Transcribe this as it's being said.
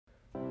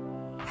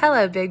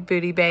Hello, Big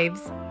Booty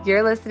Babes.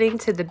 You're listening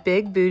to the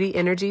Big Booty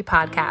Energy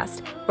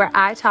Podcast, where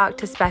I talk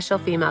to special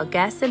female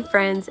guests and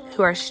friends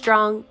who are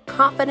strong,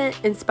 confident,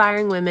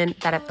 inspiring women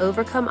that have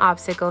overcome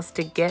obstacles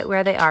to get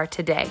where they are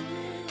today.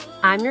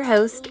 I'm your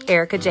host,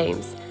 Erica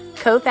James,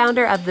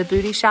 co-founder of The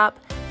Booty Shop,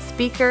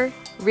 speaker,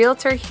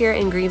 realtor here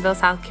in Greenville,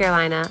 South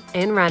Carolina,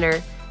 and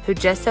runner who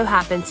just so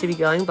happens to be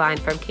going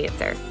blind from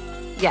cancer.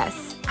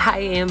 Yes, I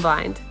am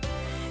blind.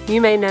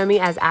 You may know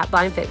me as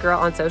 @BlindFitGirl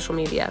on social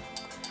media.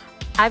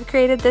 I've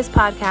created this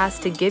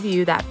podcast to give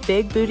you that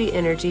big booty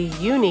energy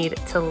you need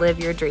to live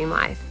your dream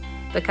life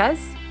because,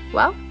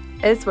 well,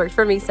 it's worked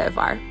for me so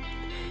far.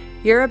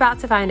 You're about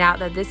to find out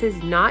that this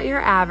is not your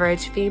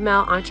average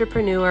female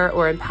entrepreneur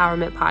or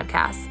empowerment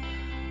podcast.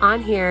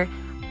 On here,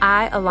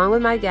 I, along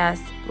with my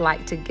guests,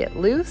 like to get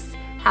loose,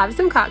 have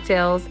some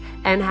cocktails,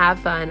 and have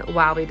fun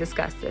while we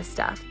discuss this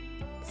stuff.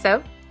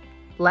 So,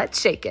 let's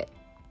shake it.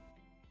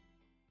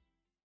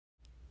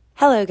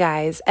 Hello,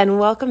 guys, and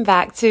welcome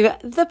back to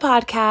the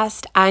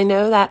podcast. I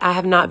know that I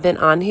have not been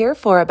on here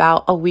for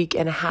about a week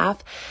and a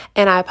half,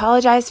 and I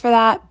apologize for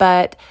that,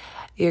 but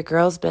your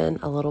girl's been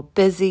a little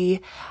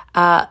busy.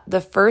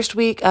 The first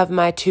week of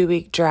my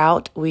 2-week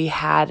drought, we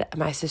had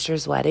my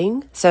sister's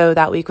wedding, so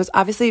that week was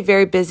obviously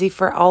very busy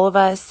for all of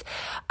us.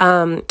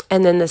 And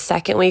then the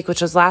second week,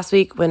 which was last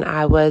week when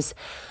I was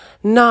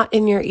not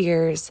in your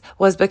ears,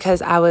 was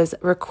because I was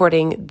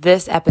recording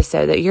this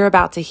episode that you're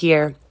about to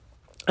hear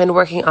and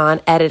working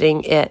on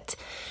editing it.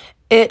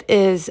 It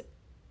is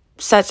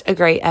such a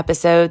great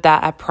episode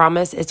that I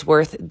promise it's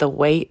worth the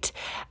wait.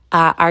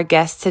 Our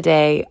guests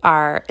today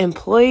are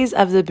employees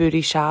of the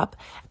Booty Shop,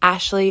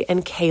 Ashley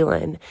and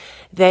Kaylyn.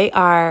 They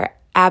are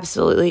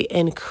absolutely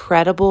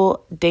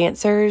incredible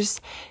dancers,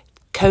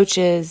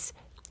 coaches,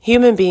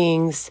 human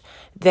beings.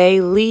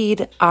 They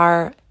lead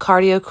our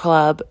cardio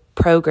club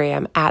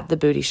program at the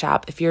Booty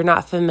Shop. If you're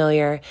not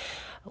familiar,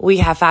 we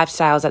have 5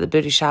 styles at the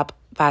Booty Shop.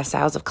 5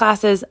 styles of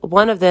classes.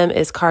 One of them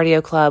is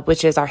Cardio Club,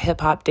 which is our hip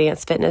hop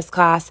dance fitness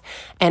class.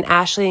 And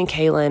Ashley and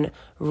Kaylyn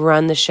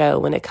run the show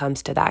when it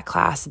comes to that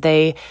class.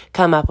 They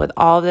come up with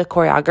all of the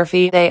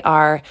choreography. They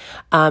are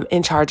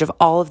in charge of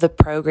all of the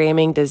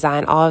programming,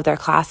 design all of their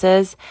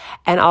classes,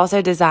 and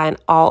also design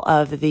all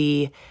of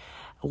the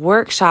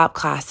workshop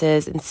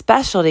classes and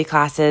specialty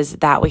classes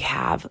that we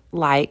have,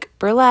 like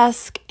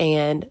burlesque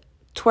and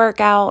twerk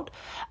out,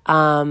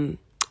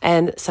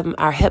 and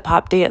our hip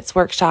hop dance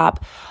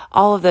workshop,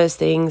 all of those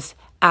things.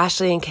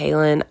 Ashley and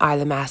Kaylyn are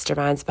the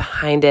masterminds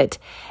behind it,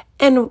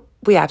 and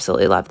we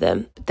absolutely love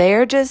them.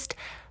 They're just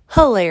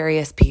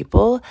hilarious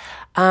people.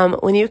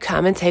 When you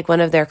come and take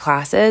one of their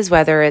classes,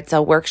 whether it's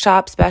a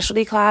workshop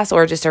specialty class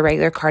or just a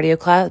regular cardio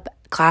club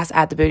class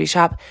at the Booty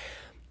Shop,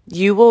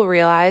 you will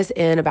realize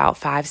in about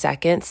 5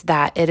 seconds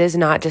that it is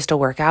not just a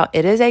workout.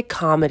 It is a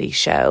comedy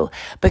show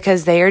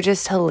because they are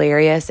just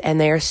hilarious and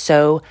they are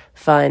so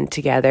fun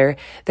together.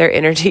 Their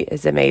energy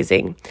is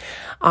amazing.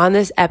 On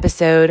this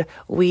episode,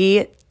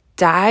 we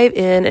dive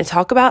in and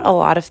talk about a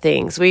lot of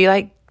things.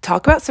 We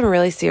talk about some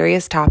really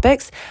serious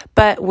topics,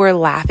 but we're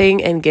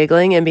laughing and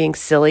giggling and being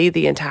silly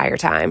the entire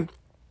time.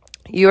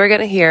 You are going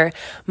to hear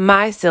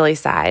my silly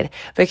side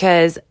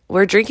because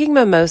we're drinking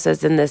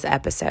mimosas in this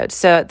episode.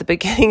 So at the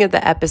beginning of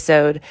the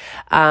episode,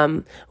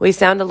 we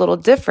sound a little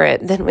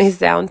different than we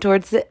sound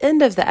towards the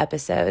end of the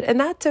episode. And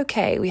that's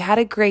okay. We had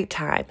a great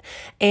time.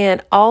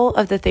 And all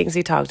of the things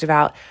we talked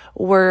about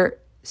were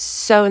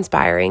so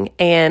inspiring.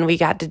 And we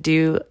got to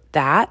do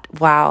that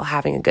while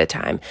having a good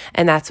time.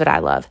 And that's what I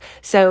love.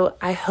 So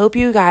I hope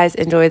you guys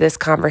enjoy this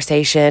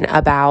conversation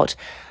about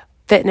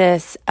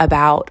fitness,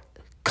 about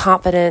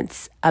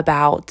confidence,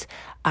 about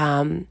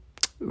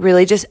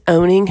really just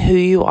owning who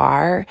you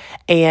are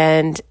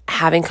and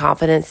having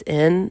confidence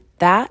in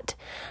that.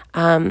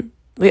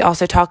 We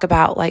also talk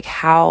about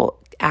how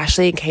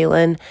Ashley and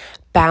Kaylyn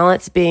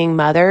balance being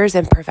mothers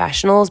and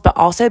professionals, but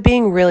also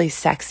being really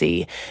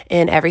sexy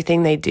in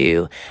everything they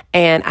do.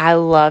 And I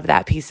love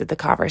that piece of the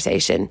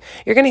conversation.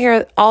 You're going to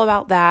hear all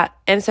about that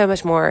and so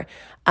much more.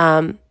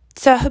 So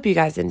I hope you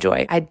guys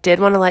enjoy. I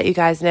did want to let you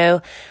guys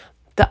know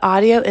the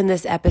audio in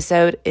this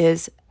episode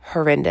is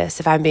horrendous,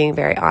 if I'm being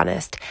very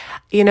honest.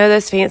 You know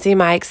those fancy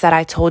mics that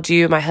I told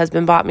you my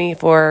husband bought me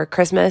for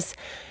Christmas?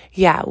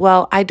 Yeah,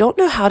 well, I don't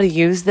know how to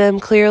use them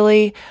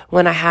clearly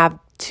when I have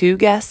 2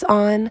 guests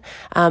on.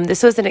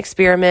 This was an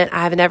experiment.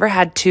 I've never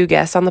had 2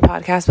 guests on the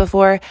podcast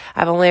before.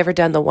 I've only ever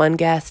done the 1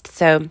 guest.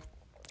 So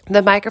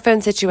the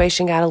microphone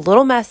situation got a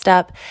little messed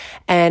up,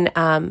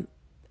 and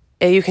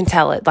you can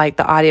tell it,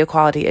 the audio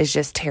quality is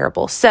just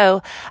terrible.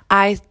 So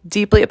I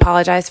deeply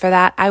apologize for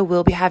that. I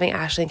will be having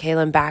Ashley and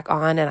Kaylyn back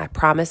on, and I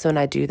promise when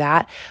I do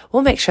that,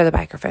 we'll make sure the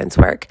microphones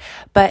work.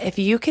 But if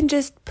you can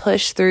just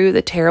push through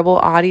the terrible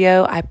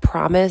audio, I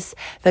promise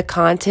the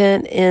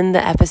content in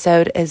the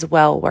episode is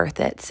well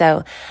worth it.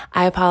 So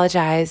I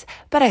apologize,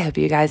 but I hope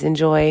you guys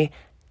enjoy.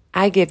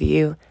 I give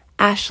you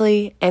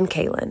Ashley and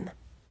Kaylyn.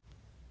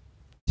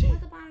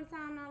 Once upon a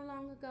time, not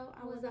long ago,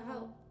 I was a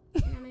hoe.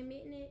 And I'm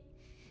admitting it.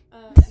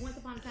 Once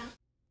upon a time.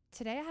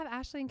 Today I have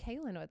Ashley and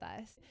Kaylyn with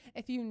us.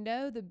 If you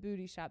know the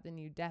booty shop, then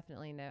you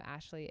definitely know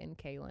Ashley and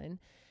Kaylyn.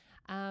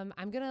 I'm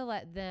going to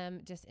let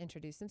them just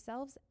introduce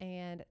themselves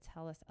and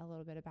tell us a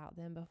little bit about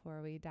them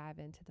before we dive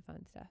into the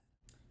fun stuff.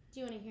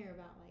 Do you want to hear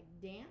about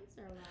like dance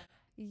or like?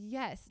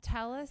 Yes.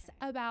 Tell us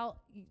about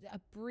a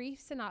brief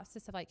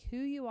synopsis of like who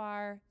you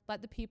are.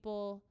 Let the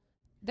people,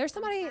 there's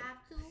somebody. 5'2",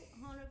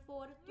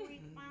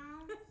 143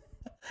 pounds.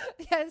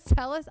 Yes.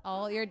 Tell us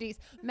all your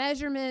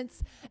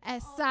measurements,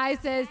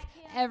 sizes,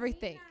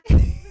 everything.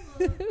 Okay.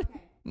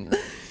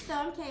 So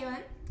I'm Kaylyn.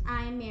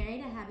 I am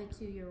married. I have a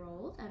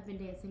 2-year-old. I've been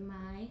dancing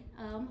my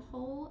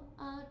whole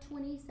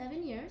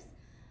 27 years.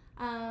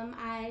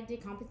 I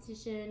did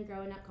competition,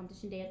 growing up,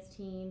 competition dance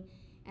team.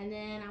 And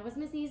then I was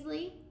Miss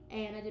Easley,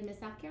 and I did Miss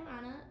South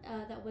Carolina.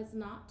 That was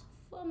not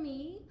for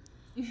me.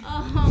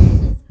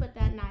 Just put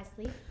that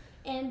nicely.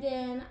 And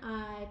then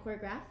I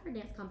choreographed for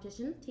dance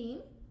competition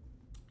team.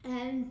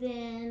 And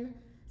then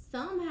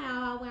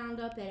somehow I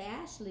wound up at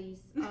Ashley's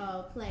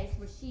place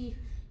where she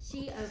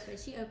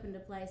opened a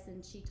place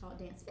and she taught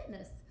dance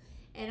fitness.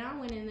 And I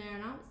went in there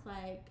and I was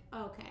like,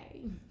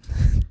 okay,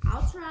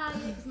 I'll try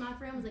it. Because my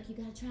friend was like, you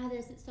got to try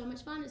this. It's so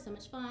much fun. It's so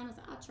much fun. I was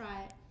like, I'll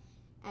try it.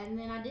 And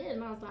then I did,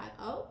 and I was like,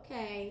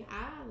 okay,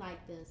 I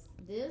like this.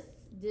 This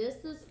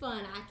is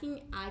fun. I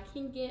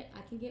can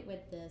get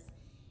with this.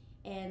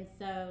 And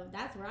so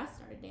that's where I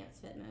started dance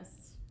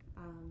fitness.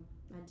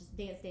 I just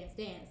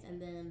dance, and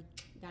then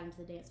got into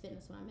the dance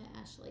fitness when I met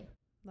Ashley.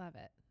 Love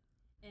it.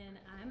 And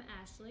I'm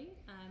Ashley.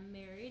 I'm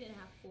married and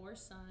have 4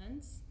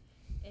 sons.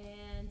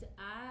 And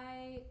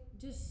I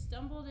just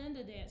stumbled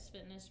into dance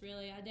fitness,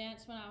 really. I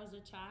danced when I was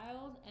a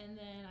child, and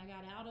then I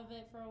got out of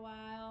it for a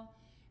while.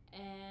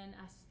 And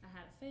I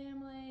had a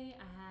family.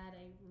 I had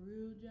a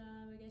rude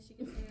job, I guess you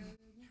could say.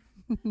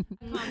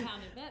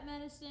 Compounded vet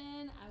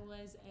medicine. I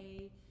was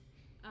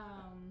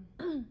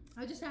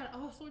I just had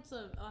all sorts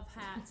of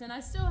hats, and I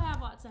still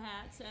have lots of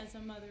hats as a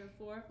mother of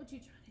 4. What you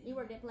trying to do? You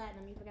worked at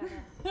Platinum. You forgot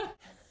that.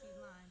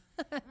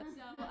 She's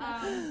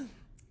lying. So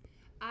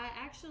I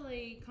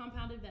actually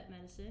compounded vet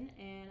medicine,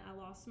 and I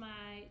lost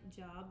my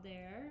job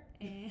there.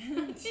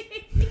 And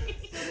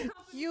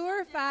you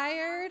were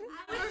fired?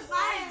 I was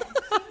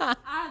fired.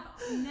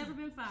 I've never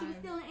been fired. She was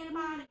still an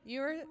antibiotic.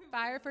 You were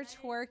fired for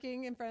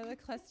twerking in front of the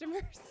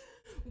customers?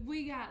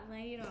 We got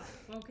laid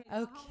off. Okay.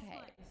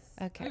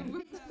 Okay. A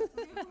group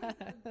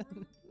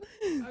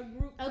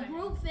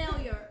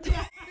failure.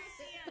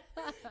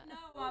 No,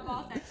 my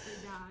boss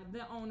actually died.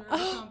 The owner of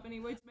the company.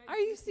 Which are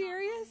you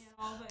serious?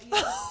 All, but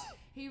yeah,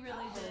 he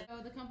really did.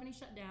 So the company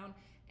shut down,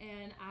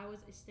 and I was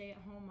a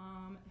stay-at-home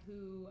mom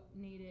who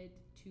needed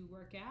to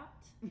work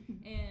out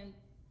and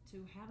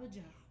to have a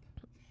job.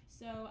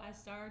 So I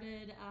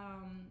started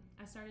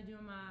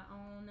doing my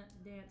own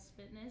dance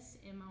fitness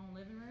in my own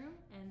living room,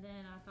 and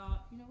then I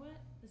thought, you know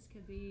what, this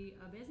could be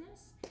a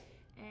business.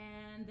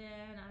 And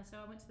then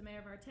I went to the mayor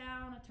of our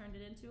town. I turned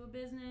it into a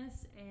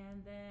business,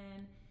 and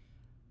then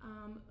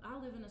I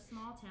live in a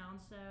small town,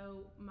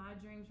 so my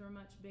dreams were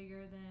much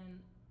bigger than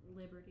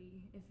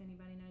Liberty, if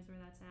anybody knows where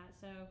that's at.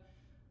 So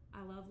I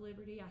love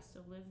Liberty. I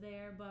still live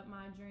there, but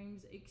my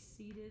dreams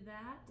exceeded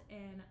that,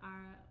 and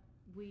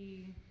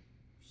we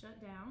shut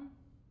down.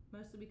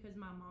 Mostly because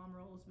my mom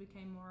roles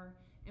became more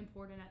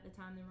important at the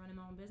time than running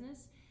my own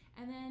business.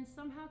 And then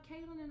somehow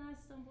Kaylyn and I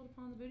stumbled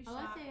upon the booty shop.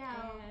 Let's say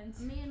how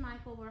me and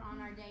Michael were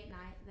on our date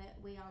night that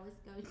we always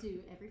go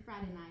to every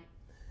Friday night.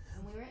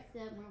 And we were at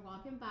 7, we were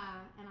walking by,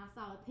 and I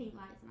saw the pink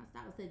lights, and I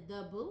stopped and said,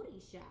 the booty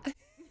shop.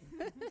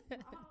 Okay.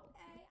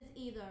 It's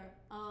either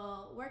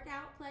a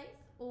workout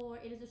place or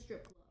it is a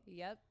strip club.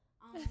 Yep.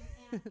 And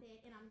I said,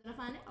 and I'm going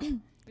to find out.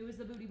 It was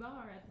the booty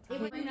bar at the time.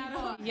 It was booty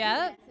bar. Yep.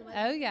 Yes,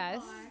 Oh, yes.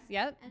 Bar.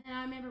 Yep. And then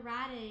I remember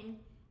writing,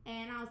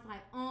 and I was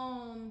like,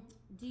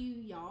 do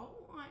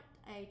y'all want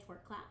a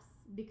twerk class?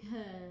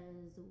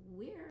 Because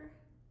we're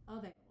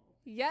available.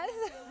 Yes.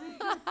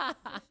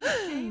 We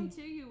came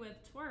to you with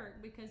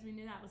twerk because we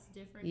knew that was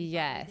different.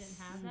 Yes. We didn't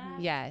have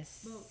that.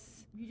 Yes.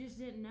 But you just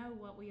didn't know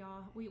what we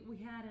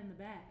had in the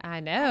bag. I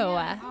know.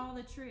 All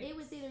the tricks. It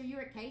was either you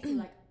or Casey,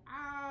 like,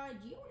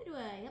 do you want to do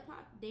a hip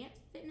hop dance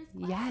fitness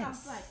class?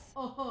 Yes. I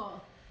was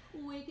like,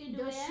 we can do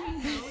Does it. she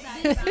know that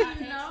Did it's she not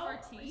know?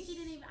 expertise? She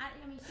didn't even.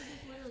 She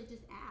just literally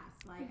just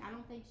asked. Like, I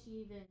don't think she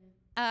even.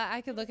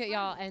 I could look at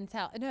y'all and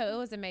tell. No, it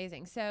was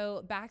amazing.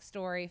 So,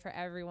 backstory for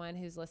everyone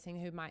who's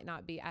listening who might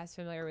not be as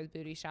familiar with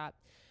Booty Shop.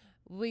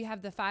 We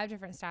have the 5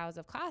 different styles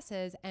of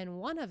classes, and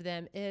one of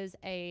them is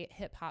a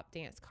hip hop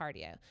dance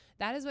cardio.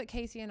 That is what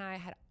Casey and I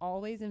had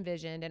always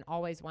envisioned and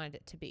always wanted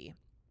it to be.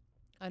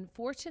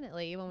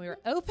 Unfortunately, when we were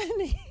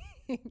opening,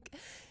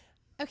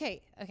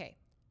 okay.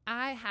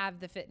 I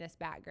have the fitness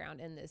background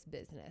in this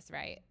business,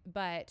 right?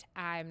 But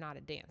I'm not a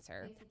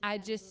dancer. I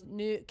just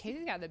knew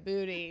Casey's got the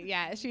booty.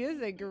 Yeah, she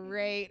is a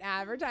great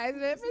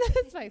advertisement for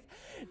this place.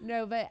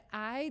 No, but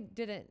I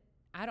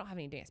don't have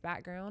any dance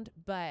background,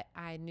 but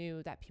I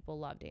knew that people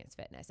love dance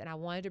fitness, and I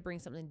wanted to bring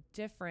something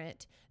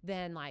different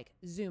than like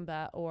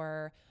Zumba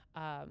or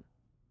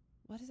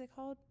what is it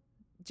called?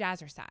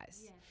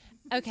 Jazzercise. Yes.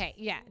 Okay,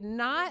 yeah,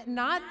 not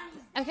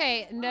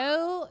okay.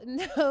 No,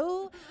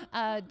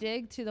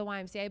 dig to the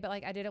YMCA, but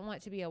like I didn't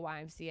want to be a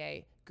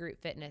YMCA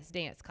group fitness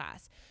dance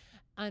class.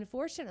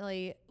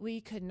 Unfortunately,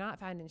 we could not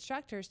find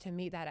instructors to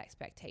meet that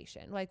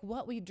expectation. Like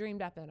what we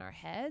dreamed up in our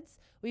heads,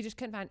 we just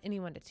couldn't find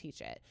anyone to teach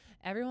it.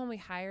 Everyone we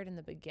hired in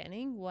the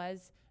beginning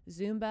was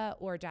Zumba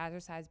or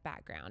Jazzercise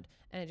background,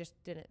 and it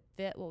just didn't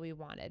fit what we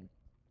wanted.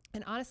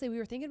 And honestly, we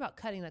were thinking about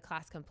cutting the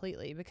class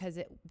completely because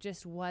it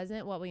just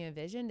wasn't what we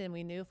envisioned. And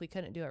we knew if we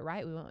couldn't do it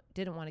right, we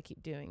didn't want to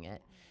keep doing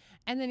it.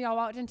 And then y'all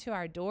walked into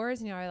our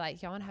doors and y'all were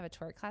like, y'all want to have a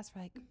twerk class?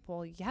 We're like,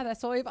 well, yeah,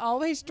 that's what we've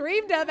always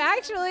dreamed of,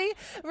 actually.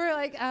 We're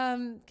like,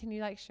 can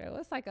you like show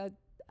us like a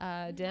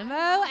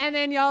demo? And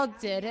then y'all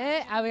did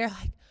it. And we were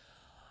like,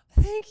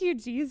 thank you,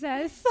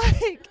 Jesus.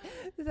 Like,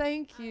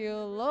 thank you,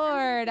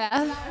 Lord.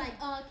 Like,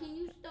 can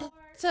you start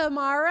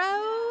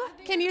tomorrow?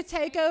 Can you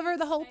take over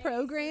the whole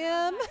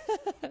program?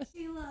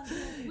 She loves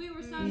it. We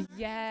were so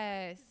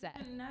yes.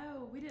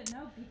 we didn't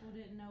know people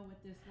didn't know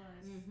what this was.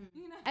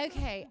 You know?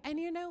 Okay, and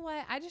you know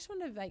what? I just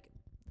want to like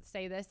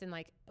say this, and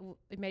like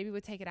maybe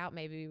we take it out,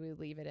 maybe we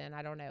leave it in.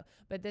 I don't know,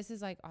 but this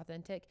is like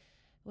authentic.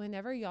 When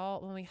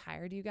we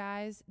hired you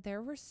guys,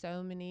 there were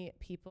so many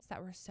people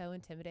that were so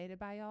intimidated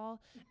by y'all,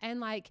 and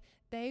like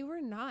they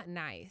were not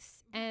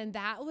nice, and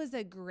that was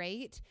a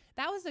great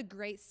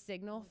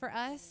signal for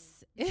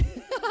us.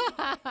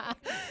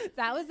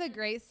 That was a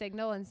great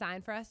signal and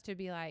sign for us to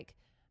be like,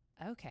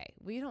 okay,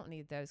 we don't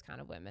need those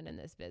kind of women in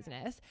this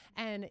business,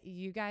 and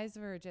you guys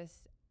were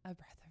just a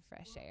breath of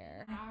fresh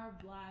air. Our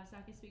lives,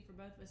 I can speak for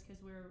both of us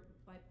because we're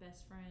like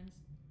best friends,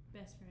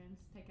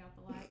 take out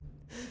the light.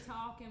 We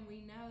talk and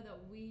we know that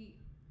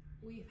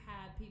we've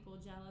had people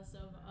jealous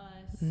of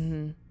us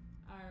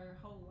our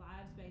whole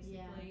lives,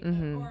 basically.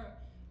 Or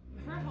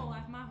her whole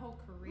life, my whole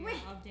career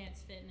of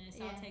dance fitness.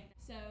 Yeah. I'll take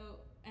so,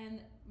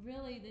 and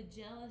really the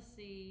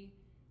jealousy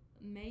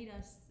made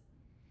us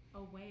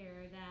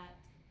aware that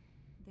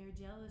they're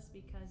jealous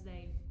because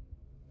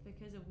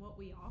of what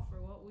we offer,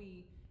 what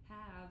we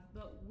have,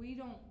 but we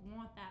don't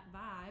want that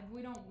vibe.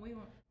 We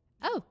want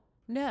Oh,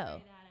 no.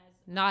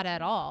 Not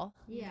at all.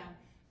 Yeah.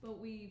 But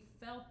we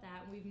felt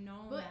that, we've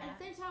known But that. at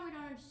the same time, we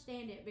don't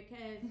understand it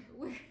because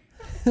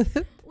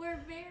we're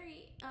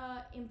very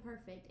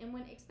imperfect. And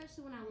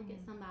especially when I look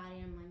at somebody,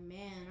 I'm like,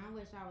 man, I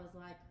wish I was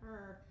like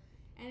her.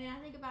 And then I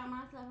think about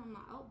myself, I'm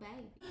like, oh,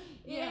 babe.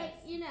 Yes.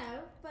 You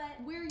know, but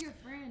We're your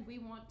friend. We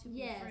want to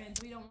be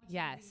friends. We don't want you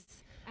to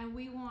be, and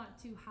we want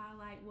to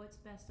highlight what's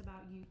best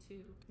about you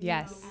too.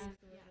 Yes. You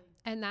know?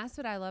 And that's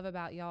what I love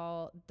about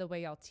y'all, the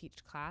way y'all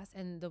teach class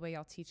and the way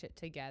y'all teach it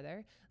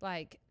together.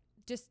 Like,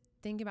 just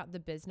think about the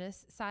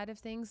business side of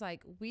things.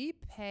 Like, we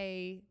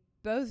pay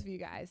both of you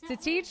guys to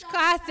teach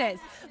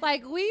classes.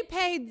 Like, we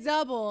pay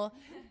double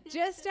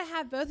just to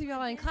have both of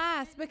y'all in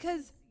class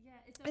because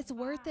it's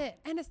worth it.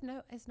 And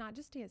it's not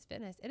just dance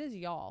fitness. It is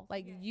y'all.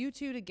 Like, you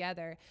two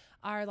together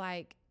are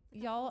like,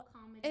 y'all,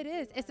 it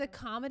is. It's a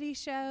comedy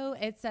show.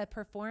 It's a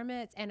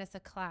performance, and it's a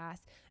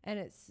class, and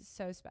it's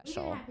so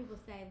special. We do have people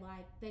say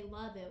like they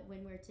love it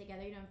when we're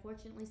together. You know,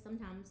 unfortunately,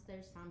 sometimes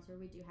there's times where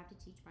we do have to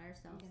teach by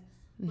ourselves.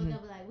 Yes. But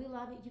they'll be like, "We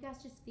love it. You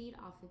guys just feed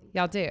off of each other."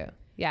 Y'all do,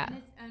 yeah.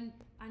 And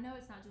I know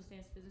it's not just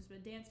dance fitness,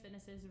 but dance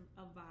fitness is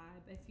a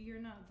vibe. If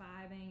you're not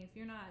vibing, if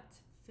you're not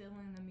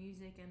feeling the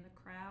music and the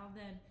crowd,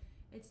 then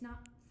it's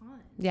not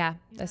fun. Yeah,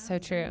 that's so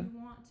true. You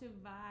want to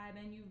vibe,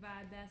 and you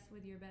vibe best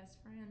with your best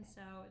friend,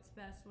 so it's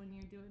best when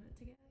you're doing it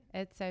together.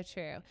 It's so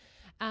true.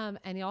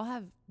 And y'all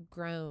have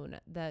grown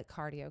the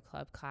cardio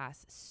club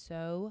class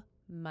so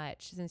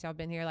much since y'all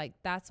been here. Like,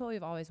 that's what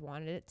we've always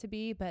wanted it to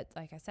be. But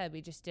like I said,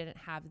 we just didn't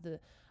have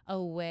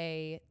a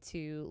way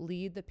to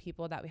lead the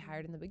people that we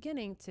hired in the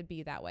beginning to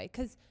be that way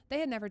because they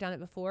had never done it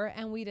before,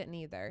 and we didn't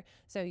either.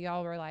 So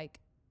y'all were like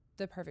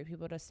the perfect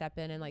people to step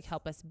in and like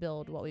help us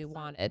build what we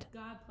wanted.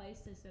 God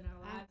placed us in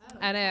our lives.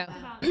 I know. I've talked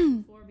about this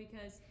before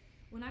because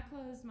when I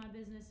closed my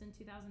business in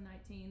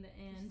 2019, the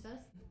end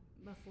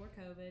before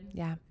COVID.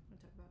 Yeah. We'll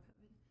talk about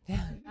COVID.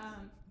 Yeah.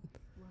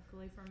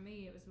 Luckily for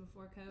me, it was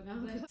before COVID.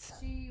 Oh, but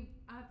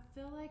I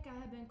feel like I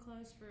had been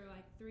closed for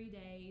like 3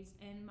 days,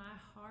 and my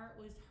heart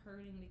was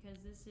hurting because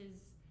this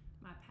is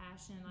my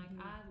passion. Like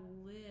I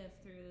live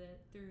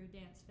through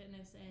dance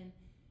fitness, and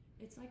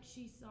it's like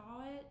she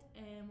saw it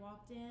and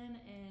walked in,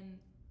 and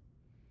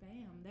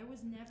bam, there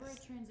was never a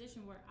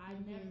transition where I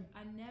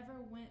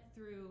never went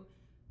through.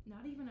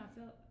 Not even I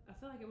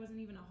feel like it wasn't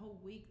even a whole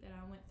week that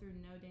I went through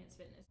no dance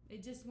fitness.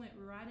 It just went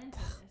right into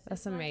this.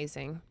 That's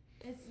amazing.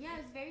 It's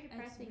very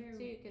depressing too,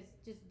 because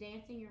just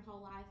dancing your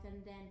whole life,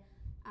 and then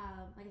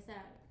like I said,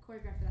 I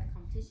choreographed for that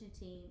competition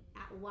team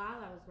while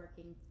I was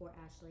working for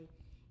Ashley,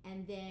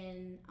 and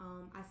then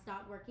I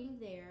stopped working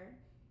there,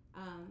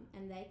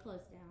 and they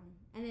closed down,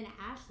 and then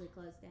Ashley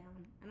closed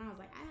down, and I was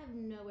like, I have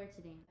nowhere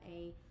to dance.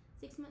 A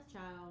 6-month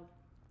child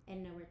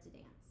and nowhere to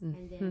dance,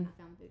 and then I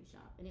found the booty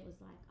shop, and it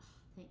was like, oh,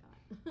 thank God.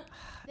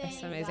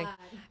 That's amazing.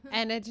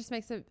 And it just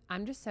makes it,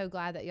 I'm just so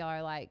glad that y'all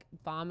are like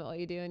bomb at what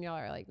you do, and y'all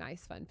are like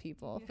nice, fun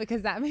people,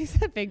 because that makes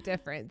a big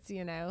difference,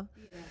 you know?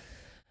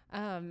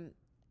 Yeah.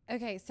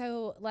 Okay,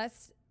 so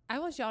I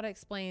want y'all to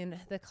explain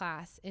the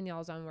class in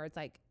y'all's own words.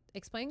 Like,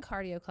 explain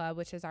Cardio Club,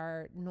 which is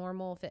our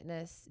normal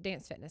dance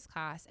fitness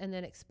class, and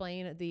then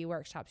explain the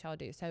workshops y'all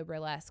do. So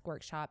burlesque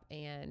workshop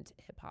and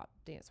hip hop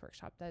dance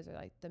workshop. Those are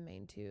like the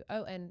main two.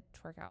 Oh, and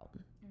twerk out.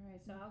 All right,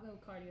 so I'll go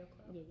Cardio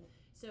Club. Yeah.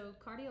 So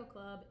Cardio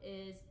Club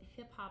is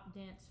hip hop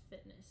dance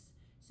fitness.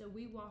 So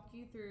we walk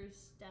you through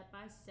step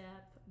by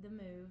step the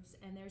moves,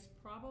 and there's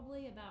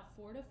probably about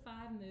 4 to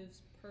 5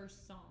 moves per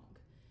song.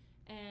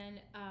 And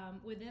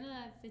within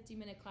a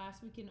 50-minute class,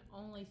 we can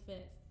only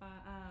fit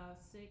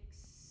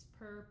 6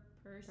 per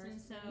person.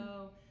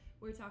 So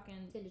we're talking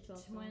 10 to 12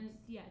 songs.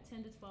 Yeah,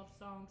 10 to 12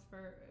 songs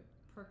per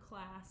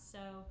class.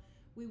 So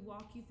we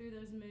walk you through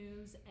those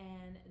moves,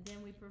 and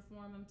then we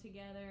perform them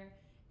together,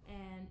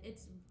 and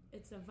it's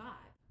a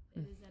vibe.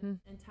 It is an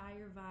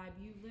entire vibe.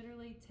 You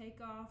literally take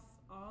off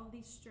all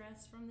the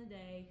stress from the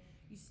day.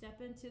 You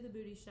step into the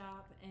booty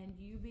shop and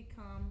you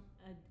become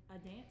a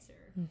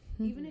dancer.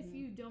 Even if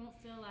you don't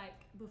feel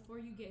like, before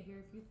you get here,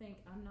 if you think,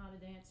 I'm not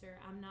a dancer,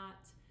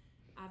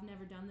 I've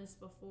never done this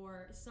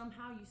before,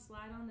 somehow you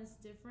slide on this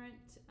different,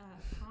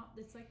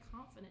 it's like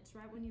confidence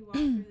right when you walk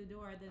through the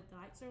door. The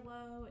lights are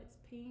low, it's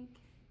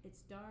pink,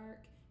 it's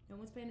dark, no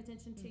one's paying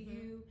attention to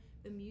you.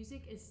 The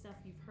music is stuff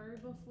you've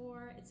heard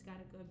before, it's got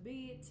a good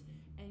beat,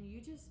 and you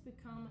just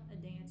become a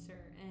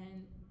dancer.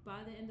 And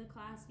by the end of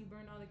class, you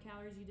burned all the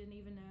calories you didn't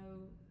even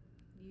know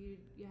you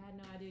had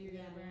no idea you're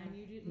gonna burn.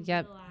 You didn't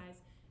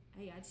realize,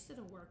 hey, I just did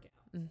a workout.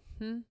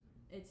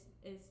 It's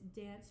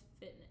dance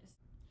fitness.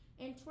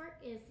 And twerk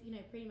is,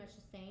 pretty much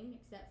the same,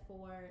 except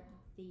for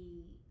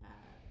the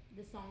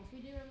songs we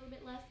do are a little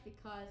bit less,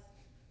 because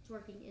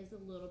twerking is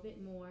a little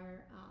bit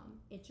more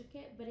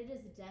intricate, but it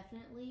is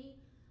definitely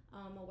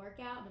a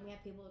workout. And we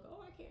have people like,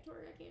 oh, I can't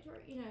twerk,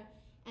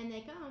 and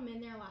they come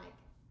and they're like,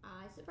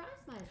 I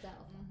surprised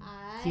myself.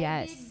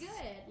 I did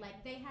good.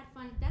 Like, they had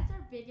fun. That's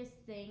our biggest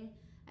thing,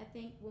 I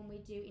think, when we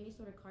do any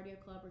sort of cardio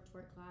club or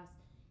twerk class,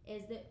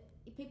 is that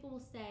people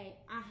will say,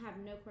 I have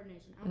no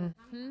coordination. I don't know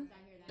how many times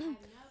I hear that. I have no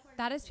coordination.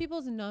 That is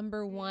people's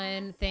number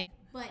one thing.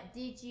 But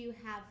did you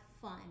have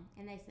fun?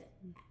 And they said,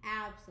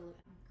 absolutely.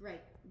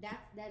 Great.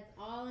 That's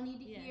all I need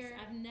to hear.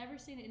 I've never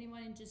seen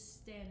anyone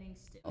just standing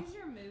still. Because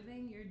you're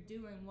moving, you're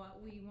doing what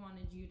we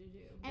wanted you to do.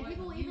 And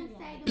people even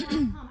say, the more I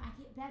come, I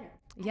get better.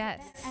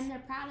 Yes. And they're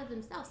proud of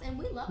themselves. And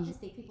we love to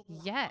see people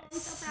like, yes. I'm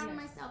so proud of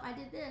myself. I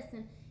did this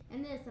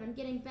and this, and I'm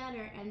getting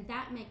better. And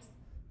that makes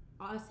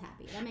us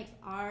happy. That makes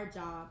our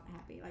job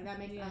happy. Like, that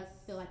makes us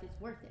feel like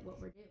it's worth it,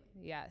 what we're doing.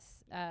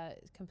 Yes,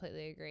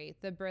 completely agree.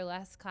 The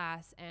burlesque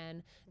class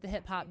and the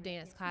hip hop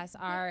dance class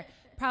are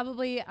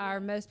probably our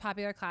most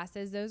popular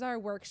classes. Those are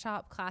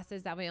workshop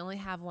classes that we only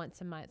have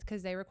once a month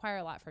because they require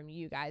a lot from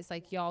you guys.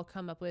 Like, y'all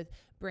come up with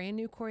brand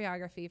new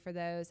choreography for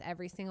those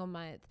every single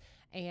month,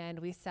 and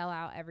we sell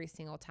out every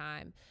single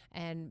time.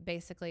 And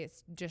basically,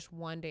 it's just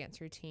one dance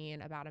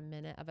routine, about a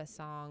minute of a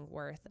song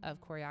worth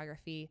of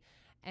choreography.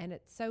 And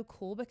it's so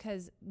cool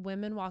because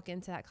women walk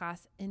into that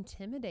class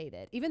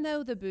intimidated. Even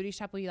though the booty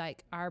shop,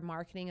 our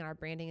marketing and our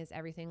branding is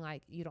everything,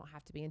 like, you don't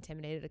have to be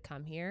intimidated to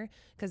come here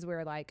because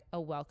we're like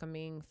a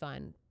welcoming,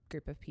 fun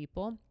group of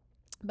people.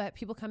 But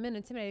people come in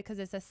intimidated because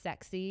it's a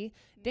sexy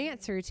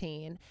dance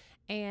routine,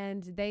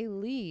 and they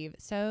leave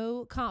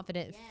so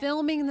confident,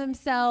 filming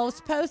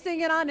themselves, posting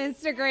it on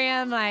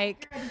Instagram.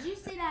 Like, did you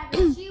see that?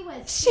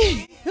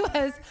 She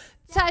was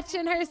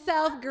touching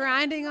herself,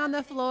 grinding on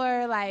the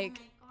floor, like.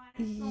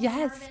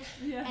 Yes.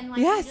 And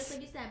just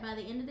like you said, by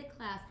the end of the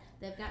class,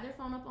 they've got their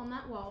phone up on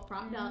that wall,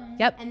 propped up.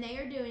 Yep. And they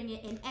are doing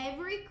it in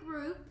every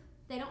group.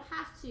 They don't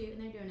have to, and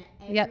they're doing it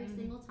every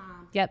single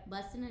time. Yep.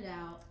 Busting it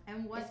out.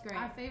 And what's great.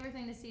 Our favorite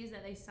thing to see is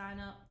that they sign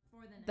up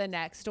for the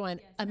next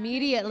one.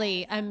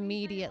 Immediately. They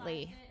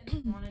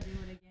want to do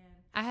it again.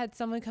 I had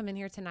someone come in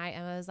here tonight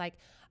and I was like,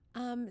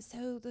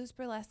 so those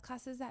burlesque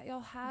classes that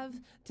y'all have,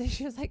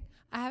 she was like,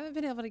 I haven't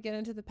been able to get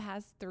into the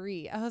past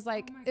 3. I was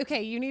like,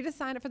 okay, you need to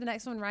sign up for the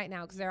next one right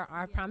now, because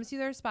I promise you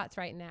there are spots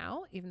right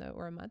now, even though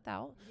we're a month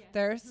out. Yes.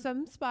 There are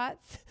some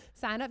spots.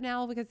 Sign up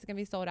now because it's going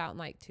to be sold out in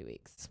like 2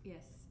 weeks.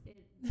 Yes.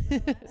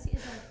 Burlesque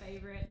is our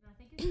favorite. And I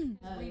think it's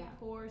because we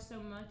pour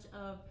so much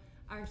of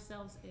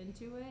ourselves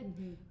into it.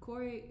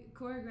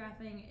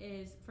 Choreographing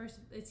is,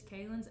 it's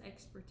Kaylyn's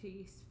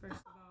expertise, first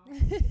of all.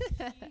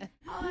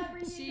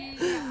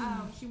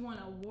 She won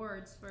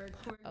awards for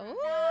choreography.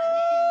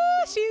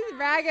 Oh, she's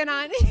bragging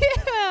on you.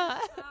 I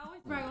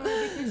always brag on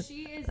her because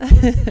she is the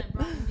person that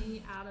brought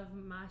me out of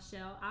my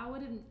shell. I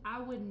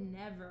would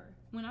never,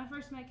 when I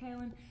first met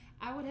Kaylyn,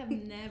 I would have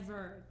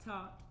never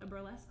taught a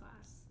burlesque class.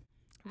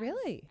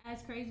 Really?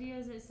 As crazy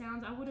as it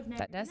sounds, I would have never.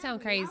 That does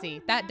sound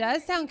crazy. That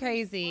does sound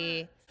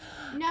crazy.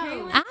 No.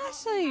 Kaylyn,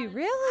 Ashley,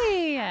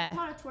 really? I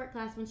taught a twerk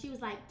class when she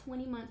was like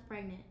 20 months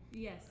pregnant.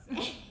 Yes.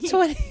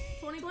 20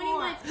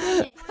 months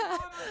pregnant.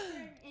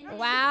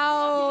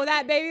 Wow,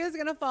 that baby was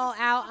going to fall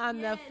out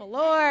on the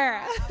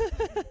floor.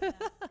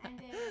 And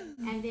then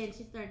And then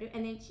she started doing,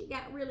 and then she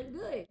got really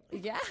good.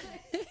 Yeah.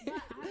 But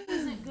I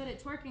wasn't good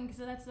at twerking, because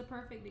that's the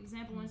perfect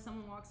example when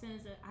someone walks in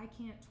and says, I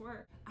can't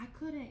twerk. I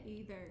couldn't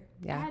either.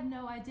 Yeah. I had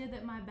no idea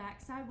that my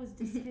backside was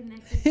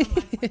disconnected from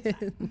my front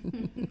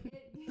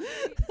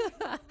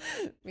side.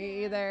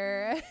 Me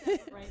either.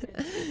 Right.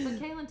 But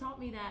Kaylyn taught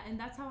me that, and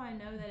that's how I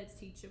know that it's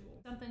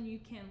teachable. Something you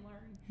can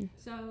learn.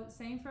 So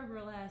same for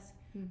burlesque.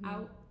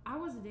 I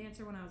was a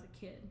dancer when I was a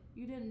kid.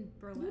 You didn't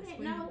burlesque.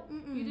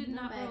 You did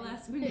not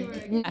burlesque when you were a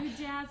kid. You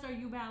jazz or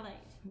you ballet.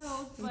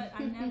 But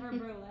I never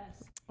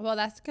burlesque. Well,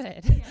 that's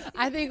good. Yeah.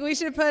 I think we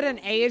should put an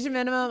age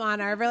minimum on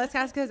our burlesque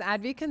class, because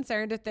I'd be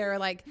concerned if there were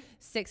like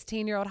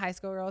 16-year-old high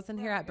school girls in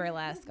here at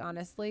burlesque.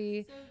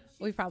 Honestly,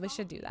 we probably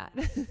should do that.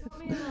 Taught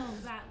me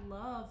that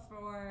love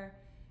for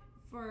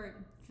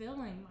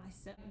feeling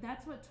myself.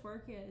 That's what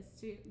twerk is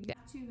too. You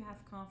have to have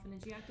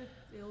confidence. You have to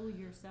feel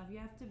yourself. You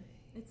have to.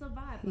 It's a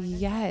vibe.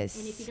 Yes.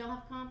 And if you don't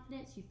have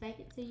confidence, you fake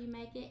it till you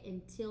make it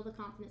until the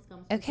confidence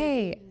comes.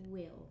 Okay. It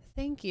will.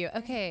 Thank you.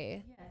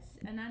 Okay. Yes,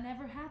 and I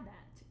never had that.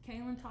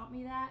 Kaylyn taught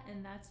me that,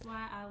 and that's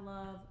why I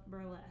love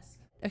burlesque.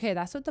 Okay,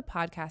 that's what the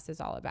podcast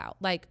is all about.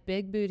 Like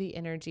big booty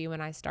energy.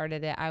 When I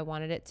started it, I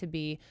wanted it to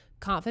be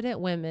confident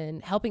women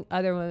helping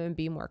other women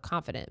be more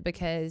confident,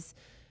 because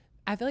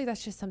I feel like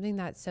that's just something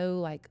that's so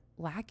like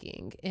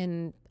lacking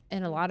in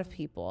a lot of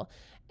people,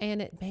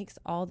 and it makes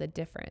all the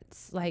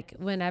difference. Like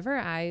whenever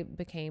I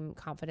became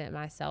confident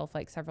myself,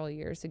 like several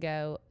years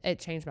ago, it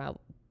changed my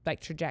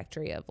like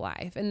trajectory of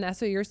life. And that's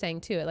what you're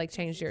saying too. It like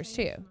changed yours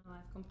too. My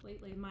life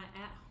completely. My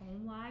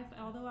at-home life,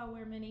 although I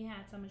wear many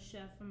hats, I'm a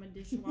chef, I'm a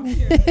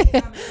dishwasher,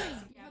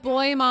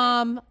 boy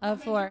mom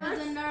of four. I'm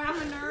a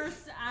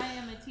nurse, I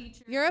am a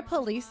teacher. You're a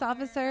police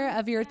officer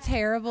of your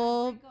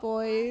terrible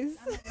boys.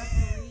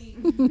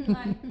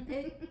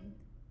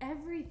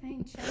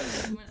 Everything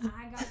changed when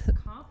I got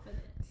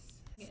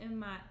confidence in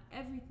my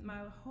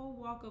whole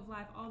walk of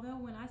life. Although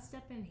when I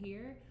step in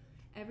here,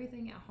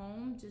 everything at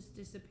home just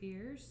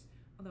disappears.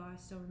 Although I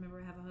still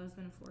remember I have a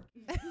husband and 4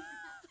 kids.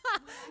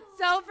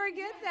 Don't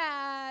forget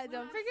that.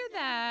 Don't forget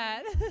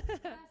that.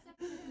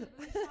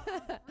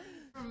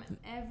 From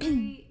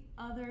every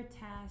other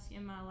task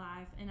in my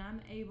life, and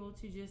I'm able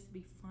to just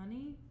be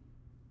funny.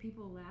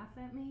 People laugh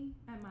at me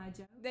at my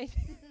jokes.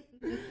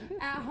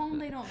 At home,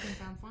 they don't think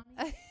I'm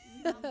funny.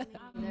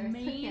 I'm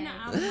mean.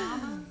 I'm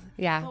mama.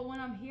 Yeah. But when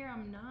I'm here,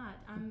 I'm not.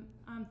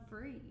 I'm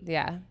free.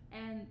 Yeah.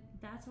 And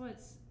that's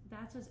what's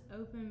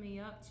opened me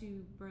up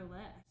to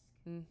burlesque.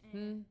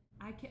 And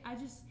I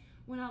just,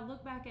 when I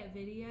look back at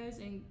videos,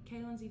 and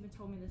Kaylyn's even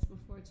told me this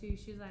before too,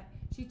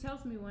 she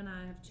tells me when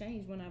I have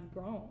changed, when I've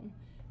grown.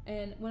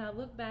 And when I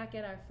look back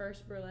at our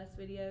first burlesque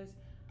videos,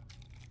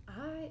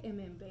 I am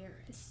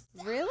embarrassed.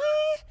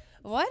 Really?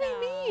 What do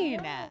you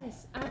mean?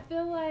 Yes. I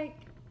feel like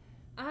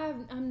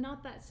I'm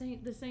not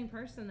the same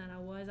person that I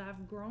was.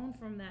 I've grown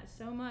from that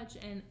so much,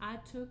 and I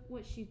took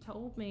what she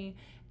told me,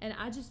 and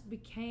I just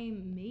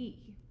became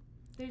me.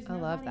 There's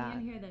nobody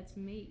in here that's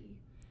me.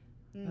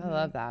 I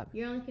love that.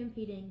 You're only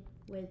competing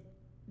with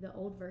the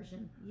old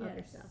version of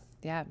yourself.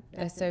 Yeah,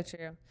 that's so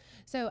true.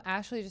 So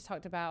Ashley just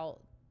talked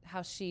about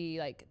how she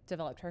like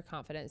developed her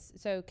confidence.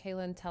 So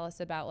Kaylyn, tell us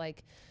about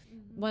like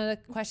one of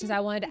the questions I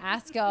wanted to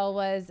ask y'all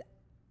was,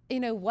 you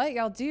know, what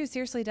y'all do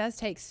seriously does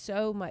take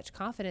so much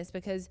confidence,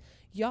 because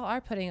y'all are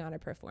putting on a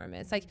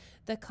performance. Like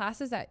the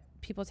classes that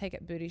people take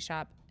at Booty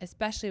Shop,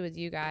 especially with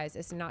you guys,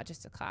 it's not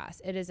just a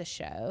class, it is a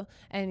show,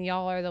 and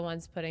y'all are the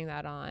ones putting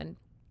that on.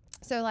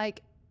 So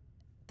like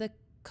the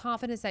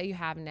confidence that you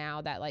have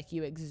now that like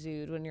you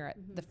exude when you're at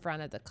the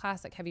front of the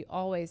class, like have you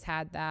always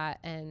had that?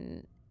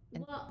 And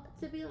well,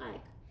 to be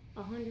like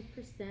 100%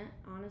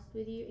 honest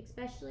with you,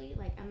 especially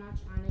like I'm not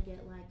trying to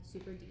get like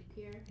super deep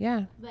here.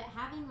 Yeah. But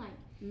having like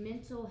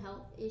mental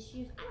health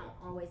issues, I don't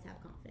always have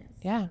confidence.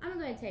 Yeah. I'm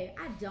going to tell you,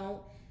 I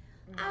don't.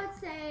 I would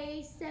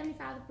say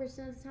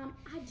 75% of the time,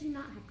 I do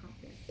not have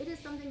confidence. It is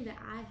something that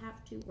I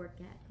have to work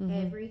at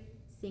every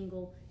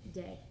single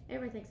day.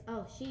 Everybody thinks,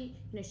 oh, she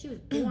was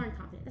born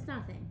confident. That's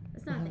not a thing.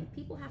 That's not a thing.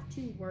 People have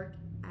to work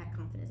at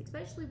confidence,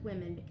 especially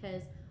women,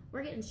 because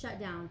we're getting shut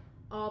down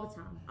all the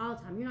time.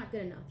 You're not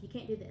good enough. You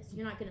can't do this.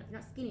 You're not good enough. You're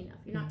not skinny enough.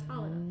 You're not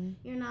tall enough.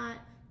 You're not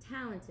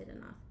talented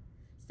enough.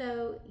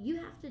 So you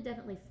have to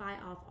definitely fight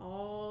off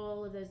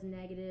all of those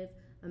negative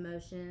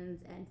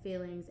emotions and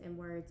feelings and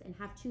words, and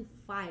have to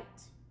fight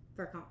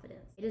for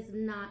confidence. It is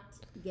not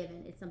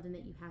given. It's something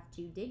that you have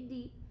to dig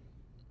deep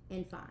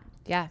and find.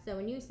 Yeah. So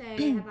when you say,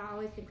 have I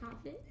always been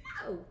confident?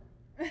 No.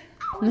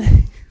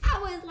 I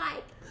was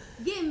like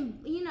getting,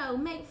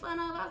 made fun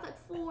of. I was like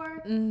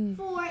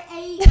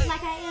 4'8",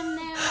 like I am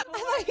now. I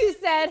thought you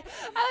said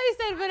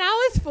when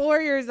I was 4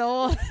 years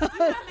old,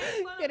 I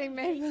was getting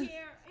made.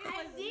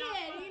 I did.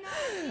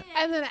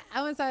 And then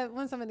once I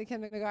went to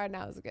kindergarten,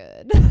 I was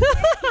good.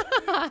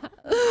 I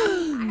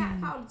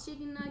got called a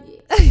chicken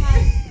nugget. I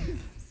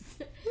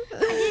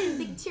didn't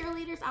think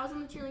cheerleaders. I was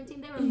on the cheerleading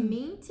team. They were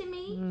mean to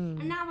me,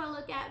 and now when I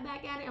look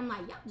back at it, I'm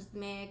like, y'all just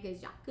mad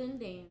because y'all couldn't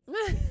dance.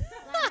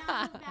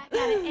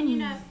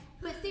 And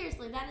but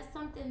seriously, that is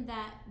something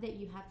that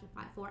you have to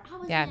fight for. I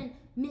was Yeah. in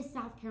Miss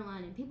South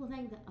Carolina, and people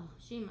think that, oh,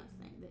 she must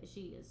think that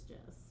she is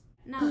just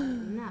no.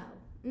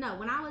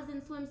 When I was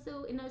in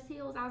swimsuit in those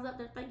heels, I was up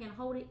there thinking,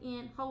 hold it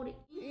in.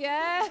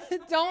 Yeah,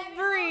 don't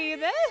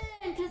breathe.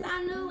 Because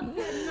I knew I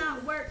could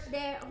not work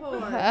that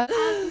hard.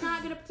 I was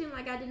not gonna pretend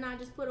like I did not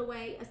just put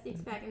away a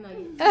 6-pack of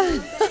nuggets.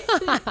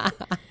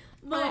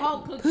 But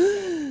also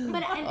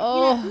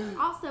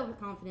with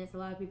confidence, a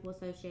lot of people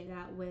associate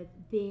that with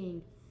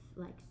being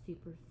like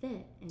super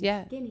fit and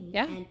skinny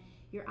and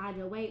your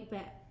ideal weight.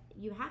 But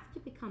you have to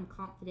become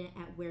confident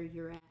at where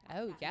you're at.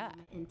 Oh, yeah.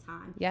 In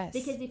time. Yes.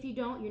 Because if you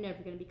don't, you're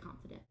never going to be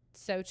confident.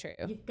 So true.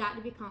 You've got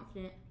to be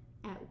confident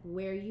at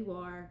where you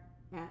are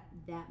at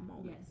that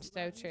moment. Yes.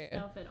 So true.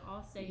 Yourself at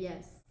all stages.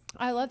 Yes.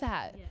 I love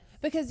that. Yes.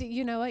 Because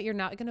you know what? You're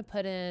not going to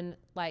put in,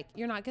 like,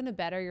 you're not going to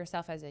better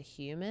yourself as a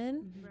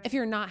human if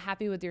you're not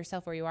happy with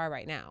yourself where you are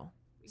right now.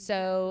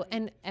 So,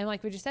 and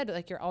like we just said,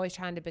 like, you're always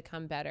trying to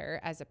become better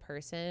as a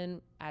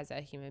person, as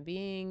a human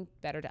being,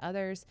 better to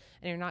others.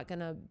 And you're not going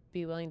to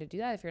be willing to do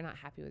that if you're not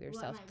happy with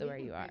yourself the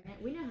way you are.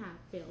 We know how it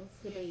feels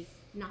to be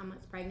 9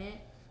 months pregnant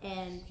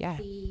and Yeah.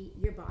 see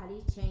your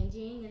body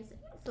changing and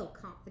feel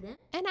confident.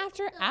 And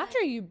after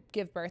you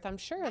give birth, I'm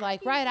sure,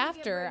 like right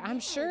after,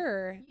 I'm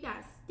sure. You got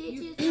You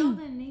stitches. feel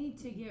the need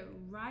to get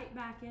right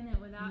back in it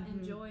without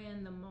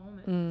enjoying the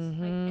moment.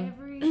 Like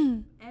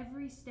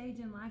every stage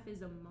in life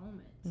is a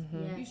moment.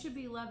 Yes. You should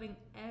be loving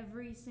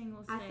every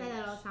single stage. I say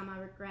that all the time. I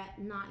regret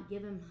not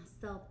giving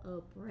myself a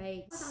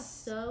break. I was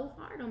so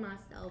hard on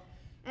myself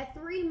at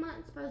 3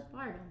 months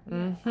postpartum.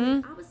 I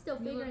mean, I was still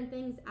figuring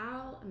things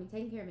out. I mean,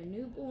 taking care of a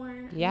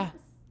newborn. I mean, Yeah.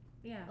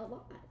 it was a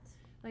lot.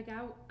 Like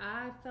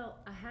I felt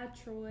I had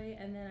Troy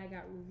and then I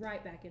got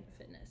right back into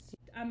fitness.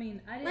 I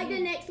mean, I didn't Like the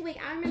next week,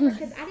 I remember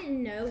because I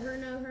didn't know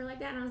her like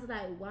that, and I was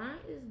like, "Why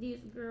is this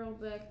girl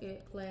back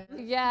at class?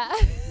 Yeah.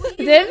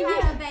 We just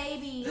had a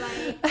baby.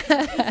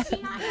 Like, is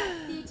she not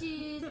got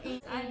stitches?"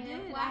 And I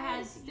did. why I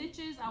had is she-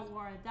 stitches. I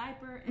wore a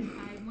diaper, and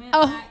I went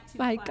Oh back to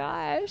my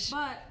class. gosh.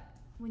 But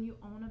when you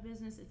own a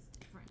business, it's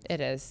different. It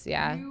is.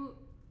 Yeah.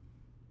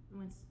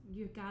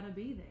 You gotta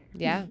be there.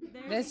 Yeah.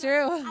 There's That's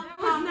true.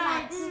 I'm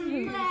like,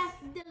 excuse. class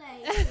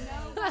delay.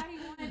 Nobody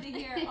wanted to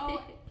hear,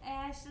 oh,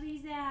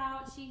 Ashley's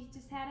out. She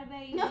just had a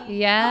baby.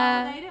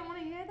 Yeah. They didn't want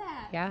to hear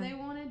that. Yeah. They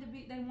wanted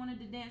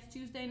to dance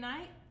Tuesday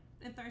night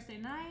and Thursday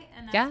night,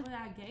 and that's Yeah. what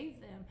I gave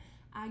them.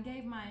 I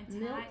gave my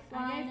Milk I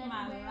flying gave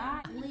my everywhere,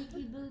 life,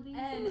 leaky boobies.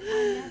 and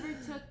I never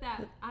took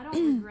that. I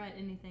don't regret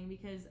anything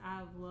because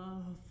I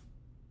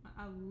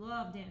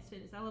love dance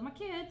fitness. I love my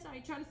kids. I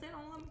ain't trying to say I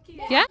don't love my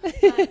kids. Yeah.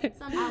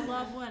 But I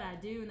love what I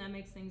do, and that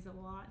makes things a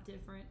lot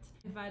different.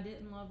 If I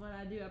didn't love what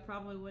I do, I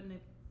probably wouldn't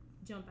have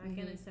jumped back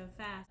in it so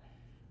fast.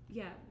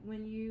 Yeah,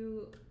 when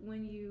you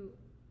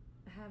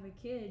have a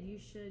kid, you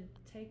should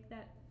take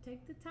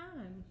the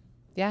time.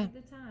 Yeah. Take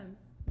the time.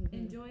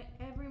 Enjoy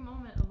every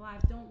moment of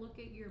life. Don't look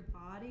at your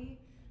body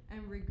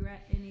and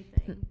regret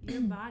anything.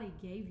 Your body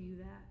gave you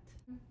that.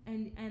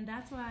 And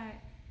that's why,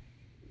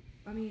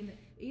 I mean,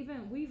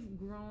 even we've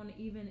grown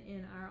even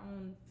in our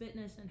own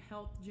fitness and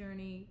health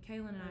journey,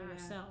 Kaylyn and I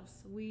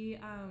ourselves. We've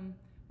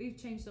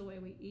changed the way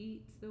we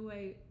eat, the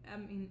way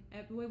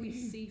we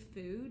see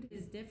food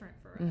is different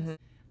for us.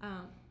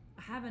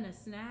 Having a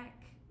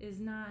snack is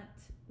not,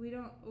 we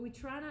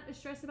try not to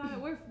stress about it.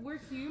 We're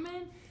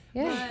human.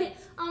 Yeah. But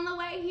On the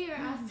way here,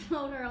 I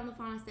told her on the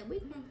phone, I said, we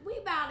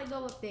about to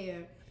go up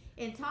there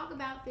and talk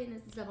about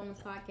fitness and stuff on this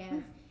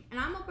podcast. And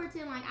I'm going to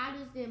pretend like I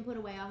just didn't put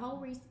away a whole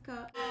Reese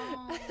cup.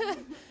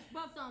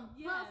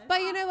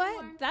 But you know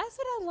what? That's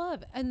what I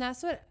love. And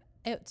that's what,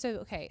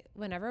 okay,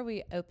 whenever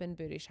we opened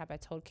Booty Shop, I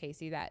told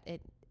Casey that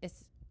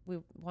we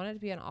wanted to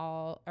be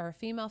a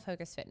female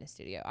focused fitness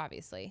studio,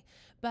 obviously,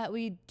 but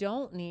we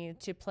don't need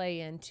to play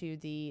into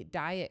the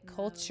diet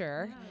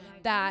culture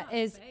that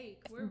is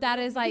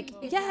like,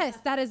 yes,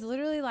 that is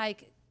literally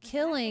like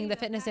killing the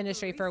fitness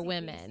industry for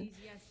women.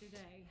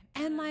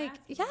 And like,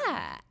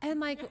 yeah. And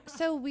like,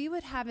 so we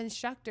would have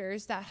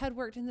instructors that had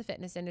worked in the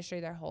fitness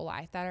industry their whole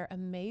life that are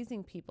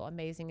amazing people,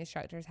 amazing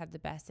instructors, have the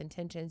best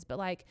intentions. But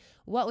like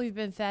what we've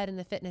been fed in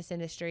the fitness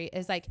industry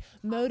is like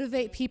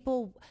motivate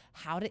people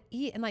how to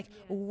eat and like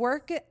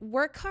work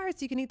hard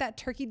so you can eat that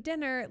turkey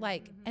dinner.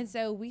 Like, and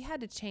so we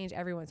had to change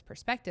everyone's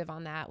perspective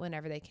on that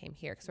whenever they came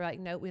here. Cause we're like,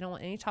 no, we don't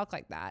want any talk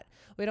like that.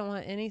 We don't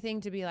want anything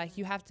to be like,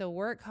 you have to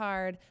work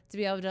hard to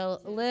be able to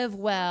live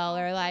well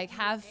or like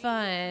have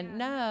fun.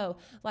 No,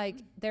 like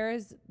there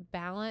is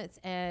balance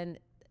and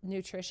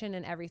nutrition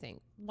and everything.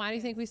 Why do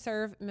you think we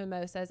serve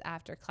mimosas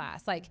after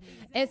class? Like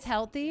it's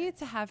healthy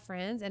to have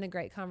friends and a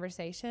great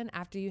conversation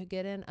after you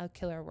get in a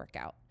killer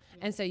workout.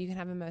 And so you can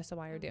have a mimosa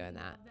while you're doing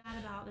that. I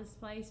love that about this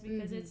place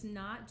because it's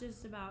not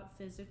just about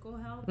physical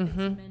health, it's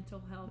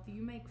mental health.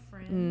 You make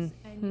friends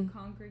and you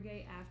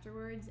congregate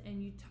afterwards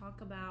and you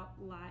talk about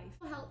life.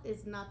 Health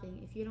is nothing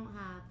if you don't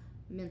have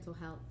mental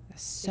health. To go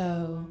So,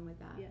 along with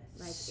that. Yes.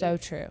 Like, so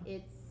true.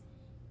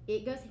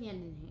 It goes hand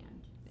in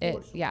hand. It,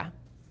 For sure. yeah.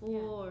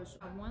 For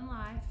sure. One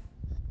life.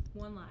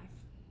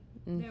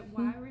 That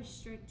why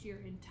restrict your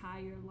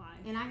entire life?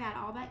 And I got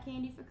all that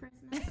candy for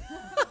Christmas.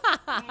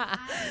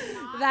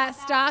 That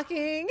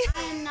stocking.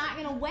 I am not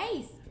gonna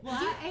waste. Well,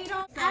 I ate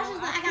all.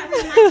 Ashley's like, I got rid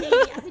of my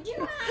candy. I said, you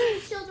know how many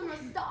children were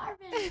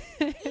starving?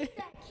 Eat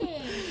that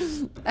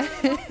candy.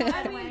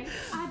 I mean,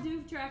 I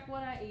do track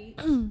what I eat,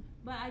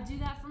 but I do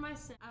that for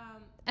myself.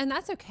 And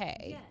that's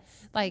okay. Yes.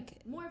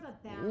 Like, More of a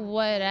balance.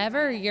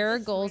 whatever your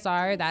goals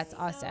are, that's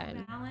awesome.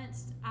 So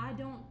balanced.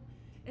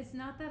 It's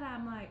not that I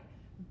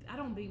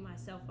don't beat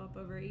myself up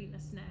over eating a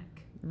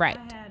snack. Right.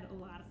 I had a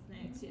lot of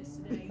snacks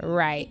yesterday.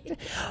 Right.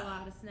 A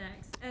lot of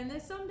snacks. And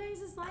there's some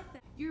days it's like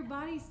that. Your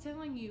body's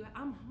telling you,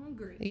 I'm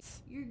hungry.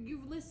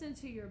 You listen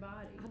to your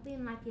body. I've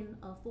been like in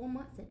 4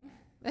 months.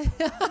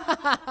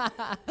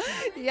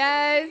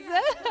 Yes.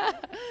 I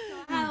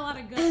had a lot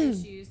of gut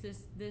issues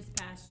this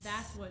past.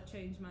 That's what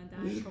changed my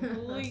diet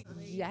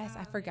completely. Yes,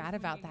 I forgot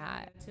about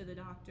that. To the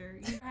doctor,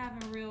 you're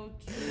having real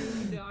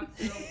true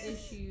doctoral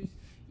issues.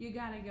 You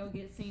gotta go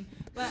get seen.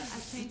 But I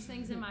changed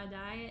things in my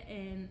diet,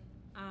 and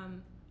I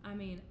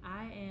mean,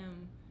 I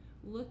am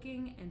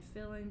looking and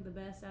feeling the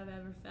best I've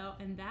ever felt,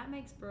 and that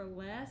makes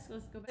burlesque.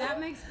 Let's go back. That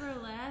makes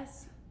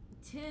burlesque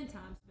 10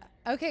 times better.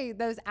 Okay,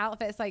 those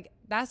outfits, like,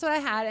 that's what I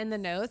had in the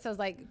notes. I was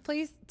like,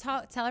 please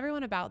tell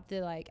everyone about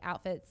the, like,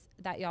 outfits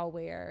that y'all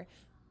wear.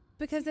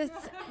 Because it's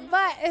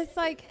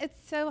like,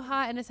 it's so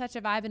hot and it's such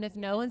a vibe. And if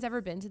no one's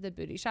ever been to the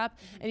booty shop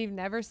and you've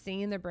never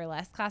seen the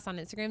burlesque class on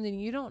Instagram, then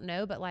you don't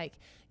know. But like,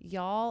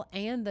 y'all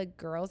and the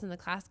girls in the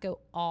class go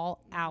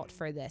all out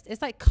for this.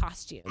 It's like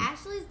costume.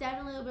 Ashley's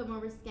definitely a little bit more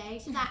risque.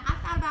 She's like, I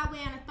thought about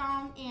wearing a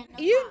thong and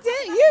You do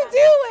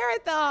wear a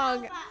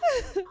thong.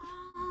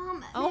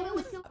 Maybe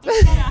we could,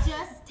 instead of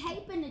just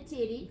taping the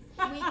titties,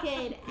 we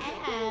could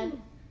add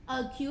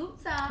a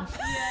cute top.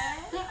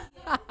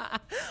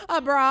 A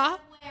bra.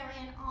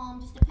 Wearing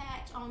just a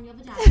patch on your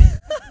vagina.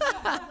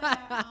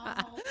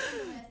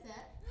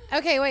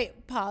 Okay,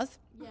 wait, pause.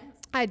 Yes.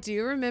 I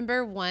do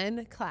remember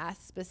one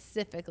class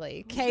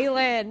specifically.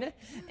 Kaylyn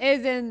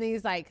is in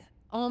these like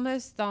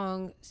almost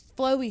thong,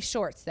 flowy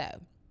shorts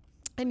though.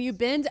 And you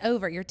bend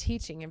over, you're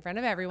teaching in front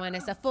of everyone.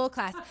 It's a full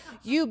class.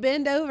 You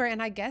bend over,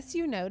 and I guess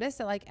you notice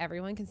that like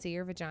everyone can see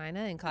your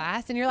vagina in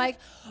class, and you're like,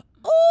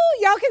 oh,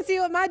 y'all can see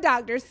what my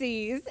doctor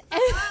sees.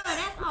 Oh,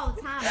 that's all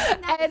the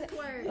time. And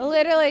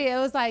literally, it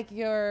was like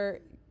your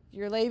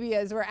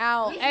labias were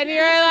out, and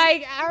you're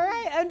like, all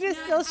right, I'm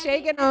just still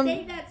shaking them. I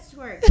think that's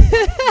twerk.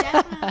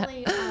 That's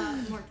definitely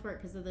more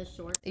twerk because of the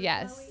shorts.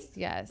 Yes,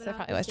 yes, But that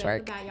probably was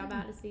twerk. Y'all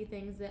about to see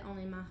things that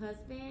only my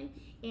husband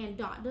and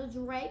Dr.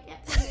 Drake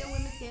at Premier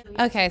Women's Theater.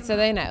 Okay, so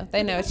they know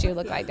what you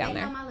look like down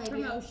They there. know my labia.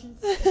 Promotions.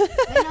 They know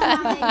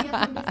my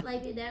labia from this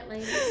labia, that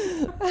labia.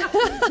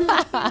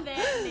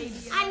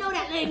 I know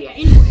that labia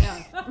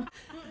anywhere.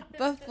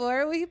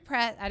 Before we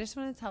press, I just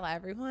want to tell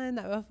everyone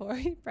that before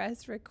we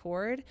press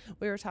record,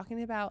 we were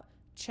talking about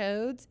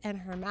chodes and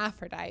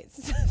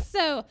hermaphrodites.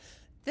 So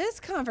this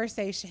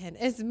conversation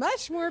is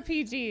much more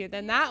PG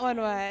than that one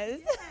was.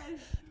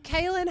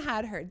 Kaylyn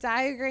had her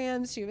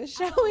diagrams. She was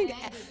showing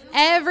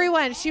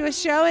everyone. She was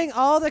showing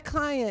all the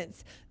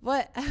clients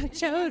what a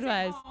chode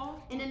was.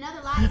 In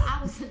another life,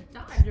 I was a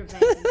doctor,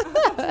 baby.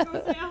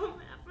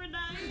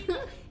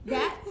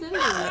 That too.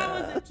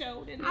 I was a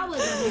chode. I was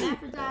a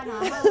hermaphrodite,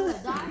 a hoe, a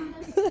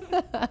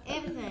doctor,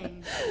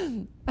 everything.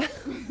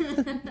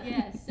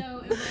 Yeah, so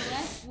in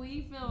burlesque,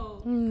 we feel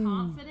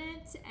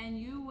confident, and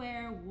you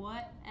wear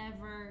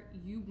whatever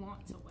you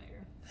want to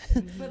wear.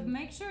 But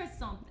make sure it's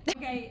something.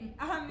 Okay,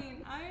 I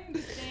mean, I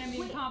understand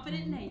being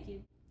confident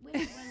naked. One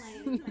lady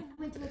was like, I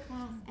went to a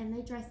class, and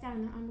they dressed out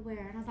in their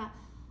underwear, and I was like,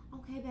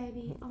 okay,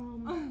 baby, I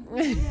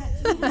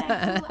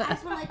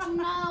just want to let you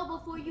know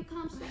before you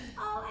come. She's like,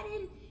 oh, I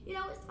didn't,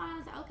 it's fine. I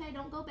was like, okay,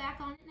 don't go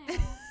back on it now.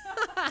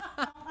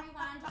 Don't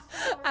rewind, just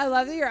forward. I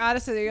love that you're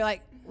honest with it. You're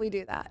like, we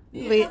do that.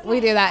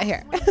 We do that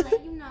here. I just wanted to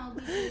let you know,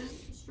 we do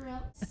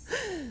strips.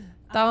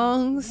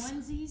 Thongs.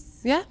 Onesies.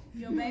 Yeah.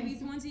 Your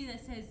baby's onesie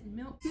that says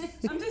milk.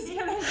 I'm just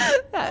kidding. One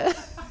time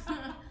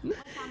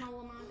I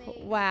wore my baby.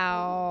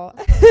 Wow.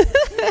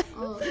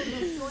 Little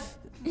short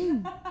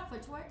for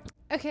twerk.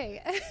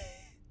 Okay.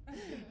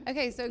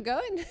 Okay, so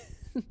going,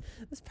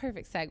 this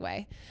perfect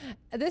segue.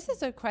 This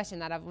is a question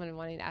that I've been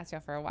wanting to ask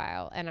y'all for a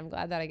while, and I'm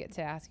glad that I get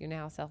to ask you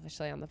now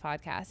selfishly on the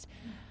podcast,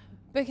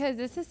 because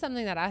this is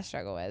something that I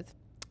struggle with.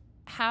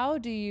 How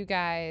do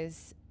y'all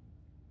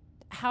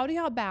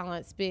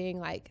balance being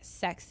like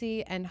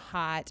sexy and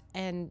hot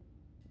and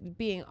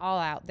being all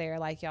out there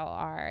like y'all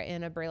are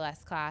in a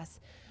burlesque class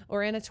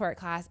or in a twerk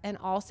class, and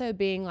also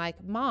being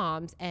like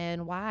moms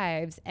and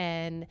wives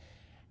and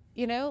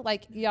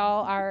like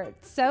y'all are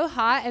so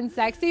hot and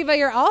sexy, but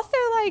you're also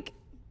like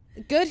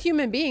good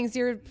human beings.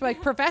 You're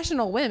like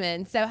professional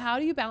women. So how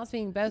do you balance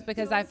being both?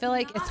 Because I feel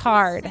like it's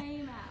hard.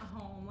 Same at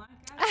home. Like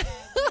I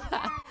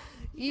said,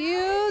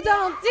 You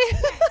don't do.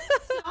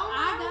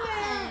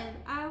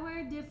 I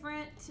wear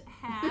different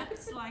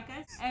hats, like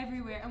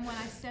everywhere. And when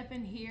I step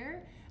in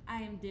here,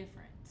 I am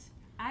different.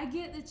 I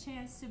get the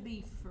chance to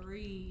be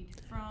freed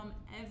from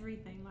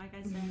everything, like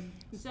I said.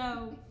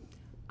 So,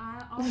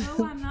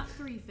 although I'm not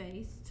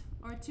three-faced,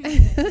 or 2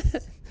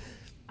 minutes.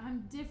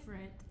 I'm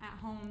different at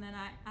home than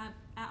I'm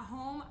at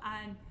home.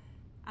 I'm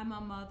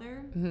a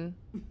mother.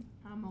 Mm-hmm.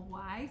 I'm a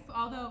wife.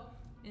 Although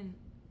in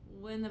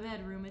the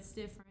bedroom it's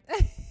different.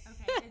 Okay,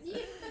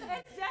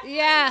 it's definitely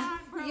Yeah.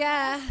 not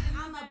Yeah.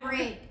 I'm a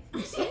brick.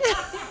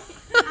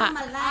 I'm a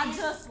I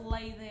just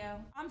lay there.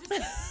 I'm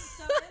just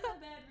so in the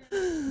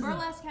bedroom.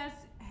 Burlesque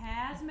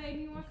has made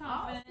me more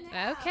confident.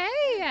 Okay.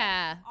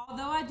 Yeah.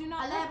 Although I do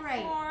not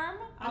perform.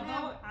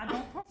 Although I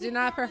don't perform. Do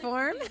not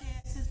perform?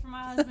 Dances for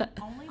my husband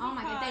only because. Oh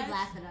my God, they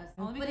laugh at us.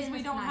 Only because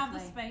we don't have the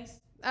space.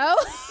 Oh.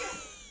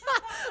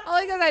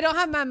 Only because I don't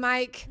have my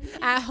mic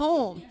at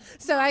home,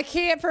 so I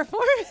can't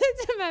perform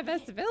it to my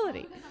best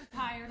ability. I'm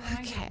tired when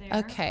I get there.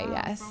 Okay.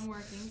 Yes. From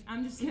working.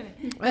 I'm just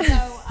kidding. So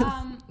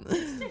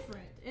it's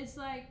different. It's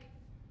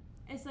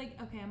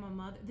like, okay, I'm a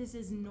mother. This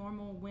is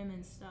normal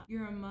women stuff.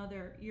 You're a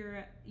mother.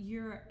 You're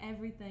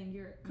everything.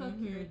 You're a cook.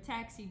 You're a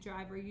taxi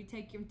driver. You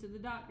take them to the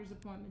doctor's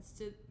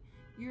appointments.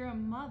 You're a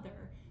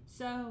mother.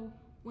 So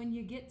when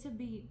you get to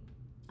be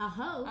a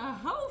hoe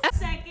for a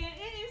second,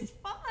 it is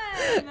fun.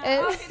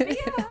 I can be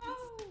a hoe.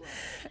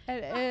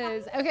 It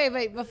is. Okay,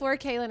 but before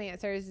Kaylyn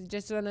answers,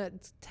 just want to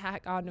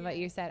tack on to what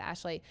you said,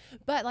 Ashley.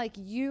 But like,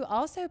 you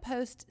also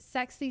post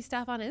sexy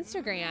stuff on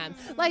Instagram.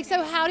 Like,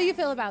 so how do you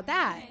feel about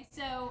that? Okay,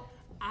 so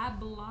I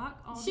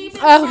block all these.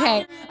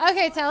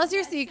 Okay, tell us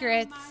your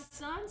secrets.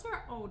 So my sons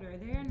are older.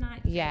 They're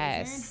not.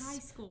 Yes. They're in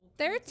high school.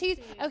 They're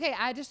okay,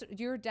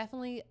 you're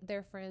definitely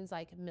their friends,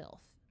 like MILF.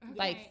 Okay,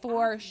 like,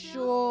 for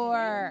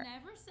sure.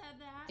 Never said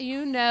that.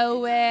 You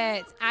know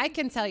it. I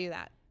can tell you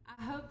that.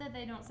 I hope that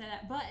they don't say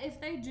that. But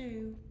if they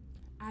do,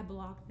 I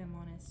block them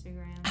on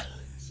Instagram.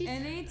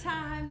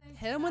 Anytime they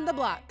hit them with the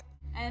block.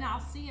 And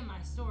I'll see in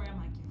my story, I'm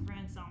like, your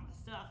friend saw my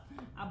stuff.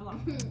 I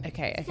block them.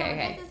 Okay. So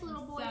there's this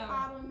little boy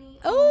following me.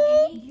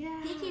 Oh,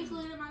 yeah. He keeps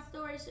looking at my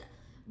story.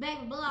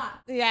 Baby,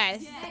 block.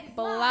 Yes.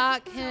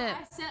 Block him.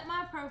 I set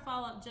my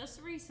profile up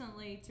just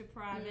recently to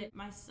private.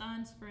 My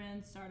son's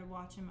friends started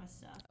watching my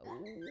stuff. So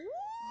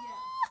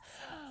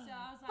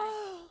I was like,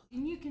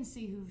 and you can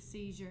see who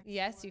sees your.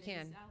 Yes, you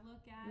can. I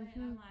look at it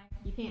and I'm like,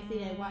 you can't see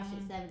they watched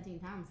it 17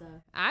 times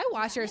though. I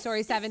watch your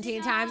story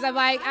 17 times. I'm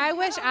like, I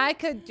wish I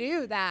could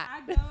do that.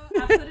 I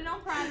put it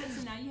on private,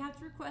 so now you have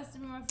to request to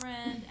be my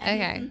friend.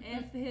 And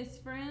if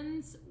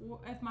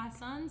my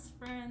son's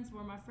friends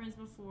were my friends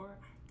before,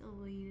 I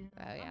deleted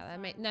them. Oh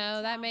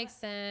yeah, that makes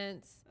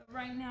sense.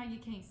 Right now you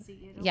can't see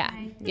it. Okay? Yeah.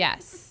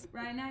 Yes.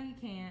 Right now you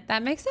can't.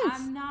 That makes sense.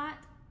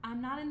 I'm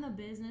not in the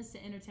business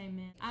to entertain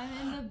men. I'm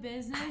in the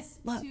business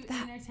to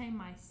entertain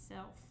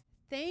myself.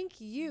 Thank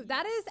you.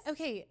 That is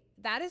okay.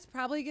 That is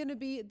probably going to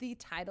be the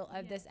title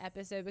of this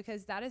episode,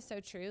 because that is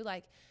so true.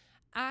 Like,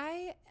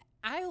 I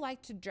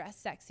like to dress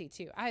sexy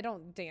too. I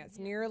don't dance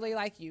nearly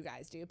like you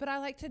guys do, but I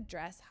like to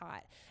dress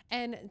hot.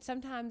 And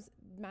sometimes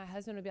my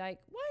husband would be like,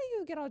 why do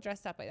you get all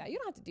dressed up like that? You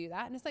don't have to do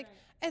that. And it's like,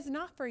 it's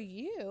not for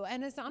you.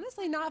 And it's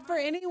honestly not for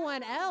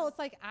anyone else.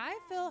 Like, I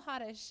feel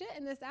hot as shit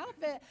in this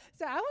outfit,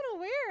 so I want to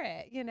wear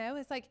it. You know,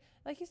 it's like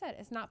you said,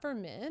 it's not for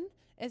men,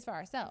 it's for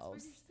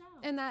ourselves. It's for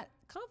yourself. And that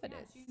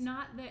confidence.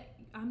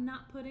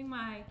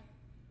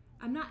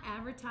 I'm not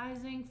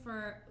advertising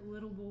for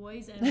little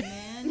boys and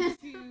men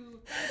to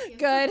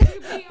good. To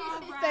be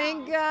all right.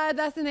 Thank God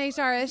that's an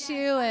HR issue,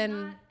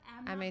 and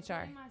I'm HR.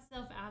 putting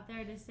myself out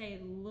there to say,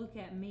 look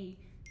at me.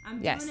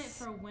 I'm doing it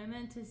for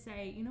women to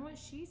say, you know what,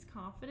 she's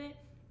confident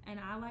and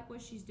I like what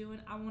she's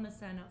doing. I want to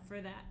sign up for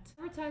that.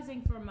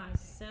 Advertising for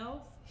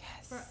myself,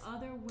 for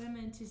other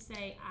women to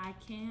say I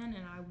can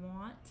and I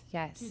want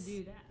to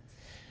do that.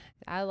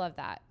 I love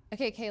that.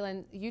 Okay,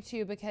 Kaylyn, you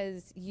too,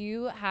 because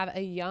you have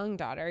a young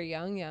daughter,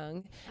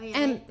 young. Oh, yeah,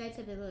 and they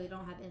typically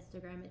don't have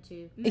Instagram at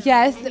 2. No.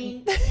 Yes. I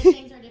mean,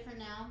 things are different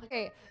now.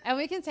 Okay, and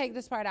we can take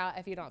this part out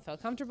if you don't feel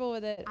comfortable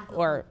with it.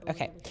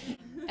 Okay.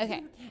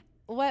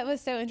 What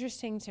was so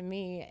interesting to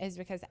me is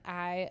because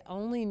I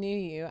only knew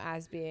you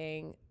as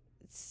being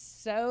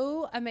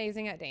so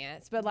amazing at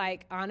dance, but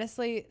like,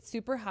 honestly,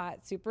 super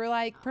hot, super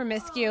like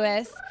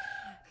promiscuous.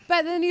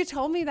 But then you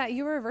told me that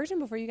you were a virgin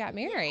before you got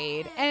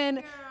married.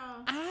 And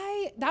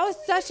that was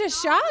such a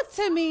shock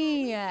to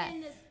me. That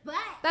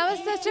was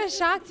such a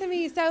shock to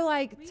me. So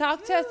like,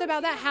 talk to us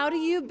about that. How do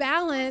you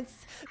balance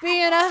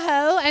being a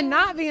hoe and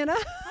not being a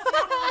hoe?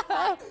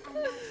 I'm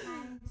not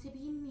trying to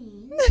be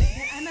mean.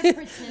 I'm a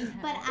pretend hoe.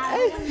 But I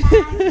would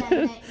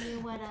imagine that you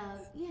would have,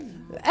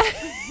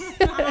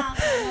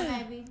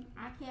 baby,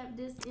 I kept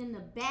this in the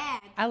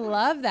bag. I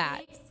love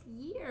that. 6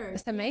 years.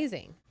 It's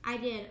amazing. I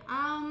did.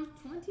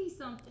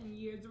 20-something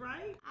years,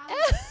 right? I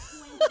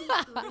was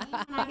 23 when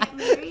I got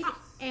married,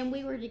 and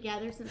we were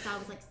together since I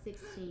was like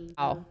 16.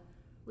 Oh,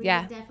 we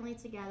were definitely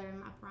together in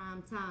my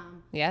prime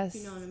time. Yes.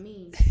 If you know what I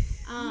mean.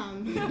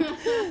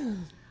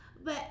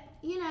 But,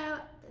 you know,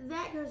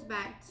 that goes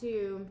back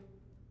to,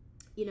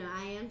 you know,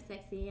 I am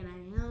sexy and I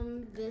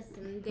am this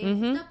and dance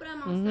and stuff, but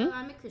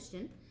I'm a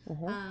Christian.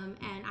 And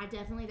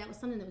that was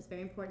something that was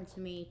very important to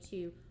me,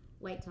 to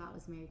wait till I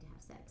was married to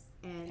have sex.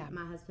 And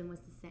my husband was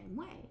the same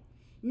way.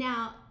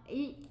 Now,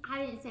 I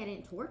didn't say I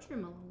didn't torture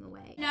him along the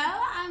way. No,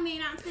 I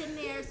mean, I'm sitting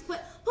there, put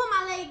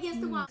my leg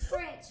against the wall,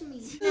 stretch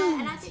me.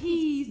 And I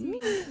tease me.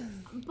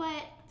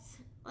 But,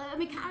 I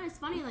mean, kind of, it's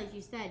funny, like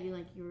you said, you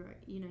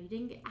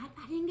didn't get,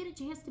 I didn't get a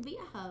chance to be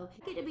a hoe.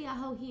 I get to be a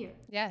hoe here.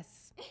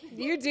 Yes,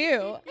 you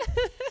do.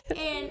 But,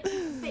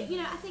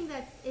 I think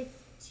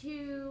it's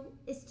too,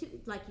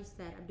 like you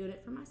said, I'm doing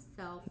it for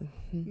myself,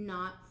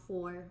 not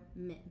for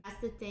men.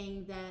 That's the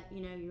thing that,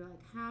 you're like,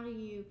 how do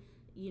you,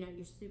 you're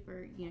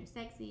super,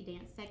 sexy,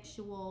 dance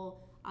sexual,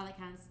 all that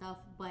kind of stuff,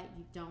 but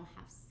you don't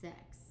have sex.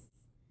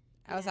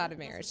 Outside of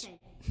marriage.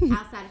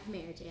 Outside of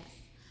marriage, yes.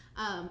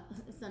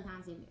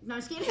 Sometimes in no,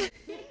 I'm just kidding.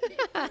 You're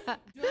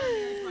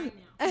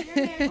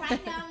married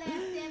right now. Last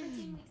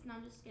 17 weeks. No,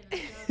 I'm just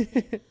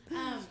kidding.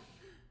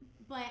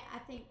 But I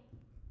think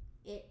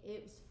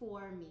it was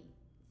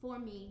for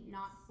me,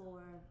 not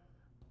for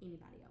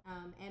anybody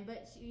else.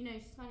 But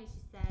she's funny.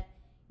 She said,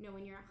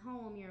 when you're at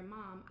home, you're a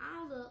mom.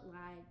 I look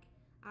like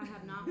I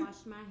have not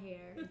washed my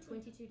hair in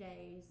 22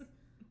 days.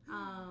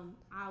 I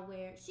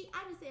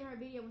just sent her a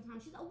video one time.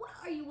 She's like, "What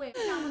are you wearing?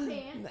 Pajama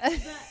pants?"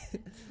 The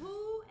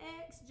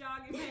 2X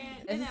jogging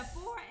pants and that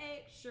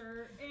 4X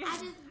shirt.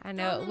 I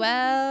know.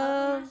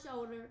 Well, up on my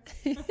shoulder,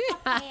 and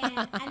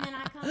then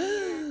I come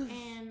here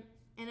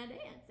and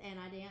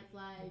I dance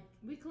like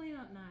we clean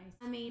up nice.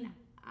 I mean,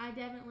 I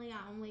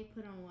only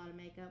put on a lot of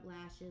makeup,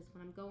 lashes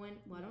when I'm going.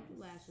 Well, I don't do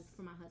lashes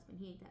for my husband.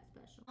 He ain't that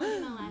special. I do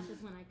my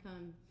lashes when I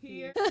come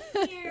here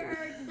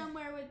or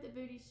somewhere with the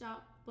booty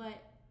shop,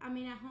 but. I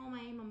mean, at home,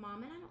 I am a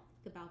mom, and I don't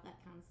think about that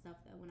kind of stuff,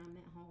 though, when I'm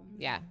at home.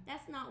 Yeah.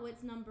 That's not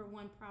what's number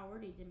one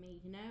priority to me,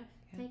 Yeah.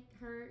 Take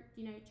her,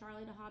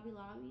 Charlie to Hobby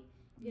Lobby.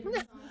 Get her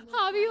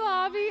Hobby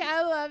Lobby,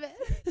 I love it.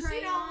 She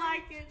don't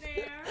like it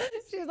there.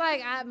 She's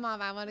like,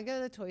 Mom, I want to go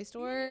to the toy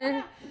store.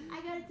 Yeah.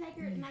 I got to take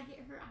her, and I get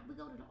her, we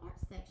go to the art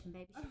section,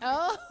 baby. She's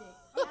oh. fantastic.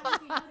 I don't know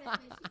if you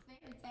noticed, but she's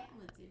very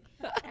talented.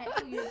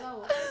 At 2 years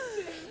old.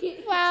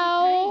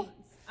 Wow.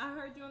 I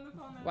heard you on the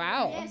phone.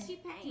 Wow. Yeah, she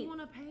paints. You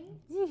want to paint?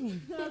 I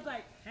was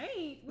like,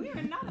 paint? We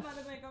are not about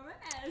to make a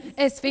mess.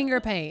 It's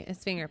finger paint.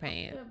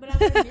 But I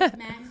wear a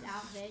mismatched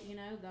outfit,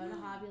 go to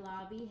Hobby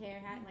Lobby, hair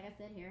hat. Like I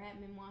said, hair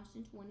hadn't been washed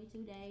in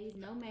 22 days.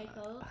 No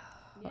makeup.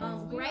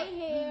 Gray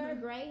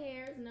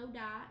hairs, no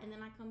dye. And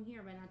then I come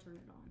here, and I turn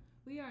it on.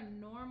 We are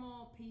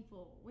normal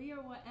people. We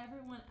are what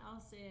everyone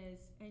else is.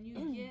 And you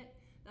get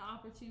the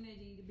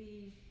opportunity to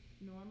be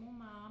normal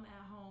mom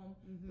at home,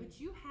 but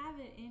you have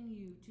it in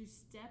you to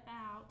step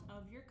out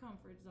of your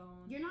comfort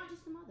zone. You're not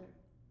just a mother.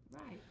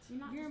 Right. You're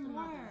just a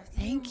mother.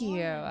 Thank you.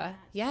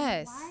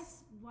 Yes.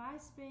 Why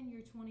spend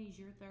your 20s,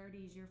 your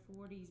 30s, your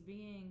 40s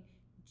being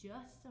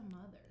just a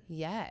mother?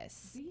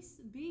 Yes.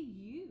 Be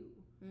you.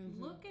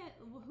 Look at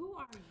who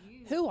are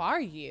you? Who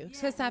are you?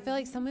 Because I feel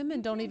like some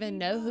women don't even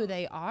know who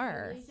they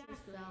are.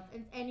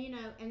 And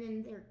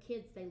then their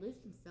kids, they lose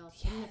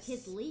themselves. And the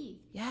kids leave.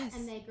 Yes.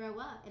 And they grow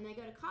up and they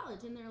go to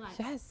college and they're like,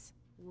 yes.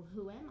 Well,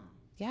 who am I?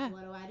 Yeah.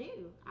 What do I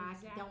do?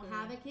 Exactly. I don't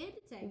have a kid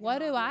to take. What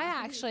do I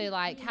actually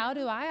like? How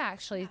do I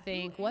actually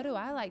think? What do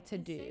I like to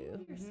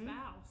do? Your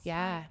spouse.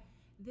 Yeah.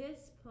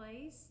 This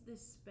place,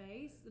 this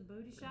space, the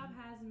booty shop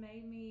has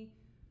made me.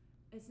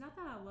 It's not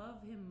that I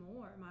love him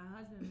more, my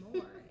husband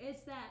more.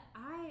 It's that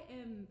I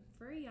am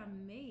free.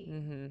 I'm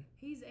me.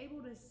 He's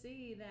able to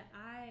see that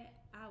I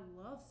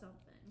love something.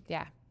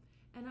 Yeah.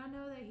 And I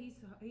know that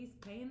he's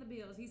paying the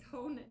bills. He's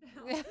holding it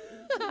down.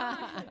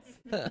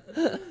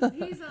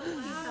 He's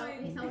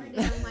allowing. He's holding it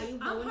down while you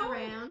holding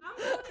around. I'm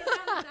holding it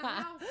down at the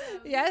house.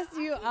 Yes,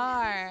 you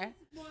are.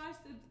 Wash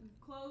the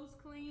clothes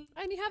clean.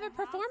 And you have a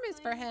performance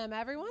for him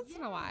every once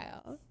in a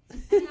while.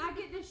 And I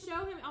get to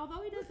show him,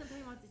 although he doesn't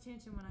pay much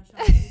attention when I show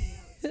him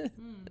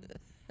videos.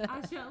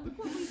 I show, look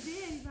what we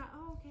did. He's like,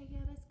 oh, okay,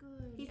 yeah, that's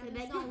good. He said,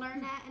 they going to learn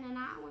that in an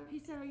hour. He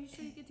said, are you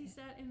sure you can teach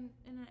that in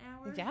an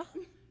hour? Yeah.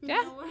 You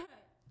know what?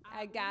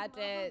 I got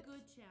it. A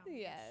good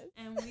challenge. Yes.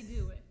 And we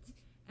do it.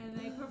 And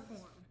they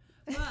perform.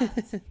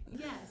 But,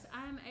 yes,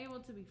 I'm able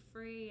to be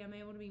free. I'm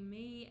able to be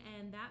me.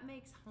 And that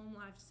makes home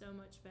life so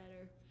much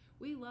better.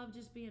 We love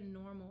just being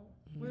normal.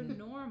 We're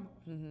normal.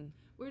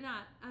 We're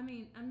not, I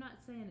mean, I'm not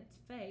saying it's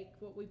fake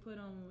what we put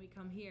on when we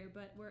come here,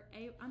 but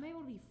I'm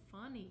able to be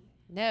funny.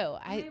 No,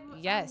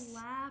 yes. I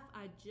laugh,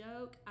 I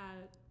joke,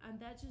 and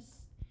that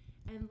just,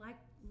 and like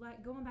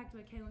going back to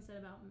what Kaylyn said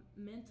about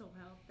mental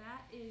health,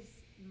 that is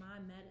my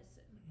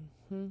medicine.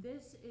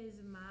 This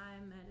is my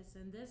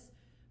medicine. This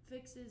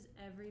fixes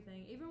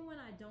everything. Even when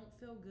I don't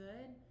feel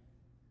good,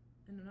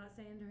 and I'm not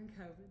saying during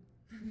COVID,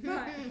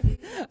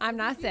 but I'm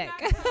not sick.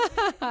 You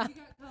got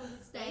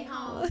COVID, Stay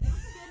home.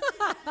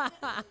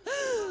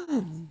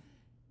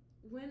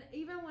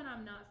 Even when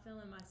I'm not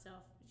feeling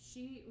myself,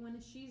 when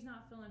she's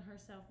not feeling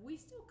herself, we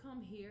still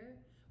come here.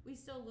 We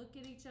still look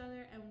at each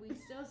other and we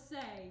still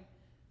say,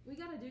 we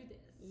got to do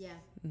this. Yeah.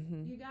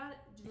 You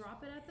got to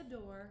drop it at the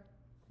door.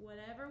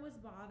 Whatever was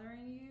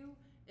bothering you,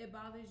 it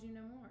bothers you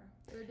no more.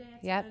 We're dancing.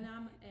 Yep. And now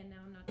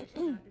I'm not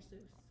dancing Dr.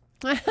 Seuss.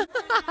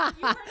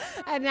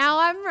 And now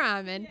I'm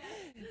rhyming.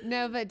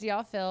 No, but do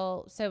y'all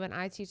feel, so when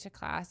I teach a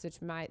class, which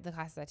the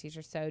classes I teach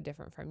are so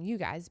different from you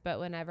guys, but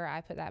whenever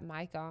I put that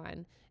mic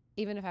on,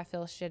 even if I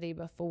feel shitty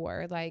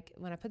before, like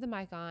when I put the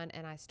mic on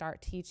and I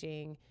start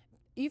teaching,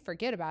 you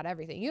forget about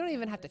everything. You don't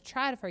even have to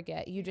try to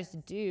forget. You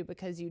just do,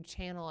 because you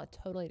channel a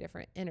totally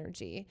different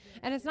energy.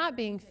 And it's not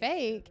being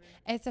fake.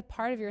 It's a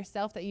part of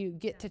yourself that you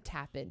get to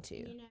tap into.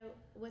 You know,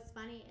 what's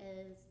funny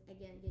is,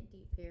 again, get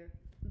deep here,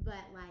 but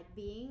like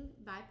being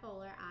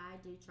bipolar, I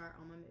do chart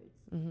all my moods.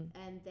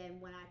 Mm-hmm. And then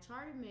when I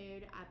chart a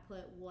mood, I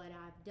put what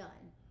I've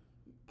done.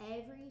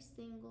 Every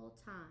single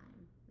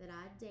time that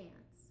I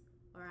dance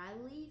or I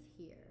leave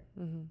here,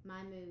 Mm-hmm.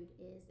 my mood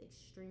is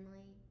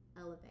extremely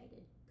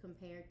elevated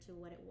compared to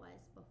what it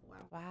was before.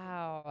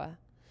 Wow.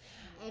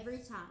 Every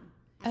time.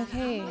 And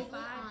Okay. I'm I'm a completely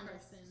vibe honest.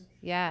 person.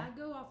 Yeah. I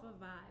go off of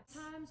vibe.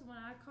 Times when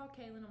I call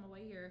Kaylyn on my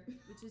way here,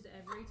 which is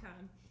every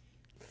time,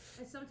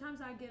 and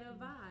sometimes I get a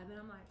vibe, and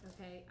I'm like,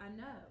 okay, I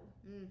know.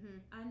 Mm-hmm.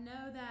 I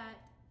know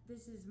that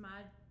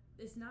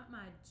it's not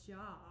my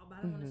job. I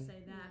don't want to Mhm.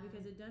 say that No.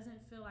 because it doesn't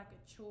feel like a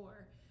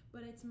chore,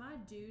 but it's my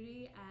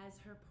duty as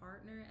her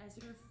partner, as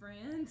her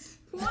friend.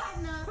 Pull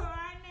her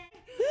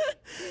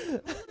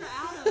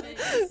out of it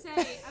and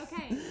say,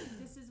 okay,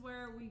 this is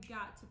where we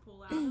got to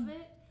pull out of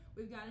it.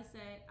 We've got to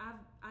say,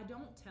 I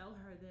don't tell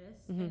her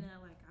this, Mhm. and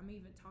like I'm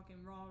even talking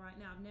raw right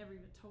now. I've never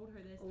even told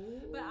her this,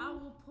 Ooh. but I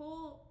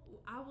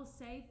will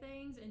say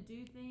things and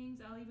do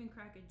things. I'll even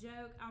crack a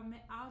joke. I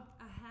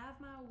have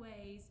my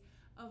ways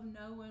of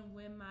knowing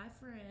when my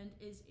friend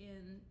is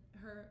in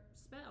her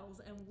spells,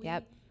 and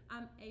Yep.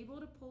 I'm able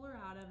to pull her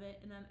out of it,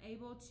 and I'm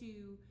able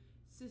to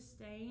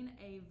sustain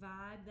a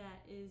vibe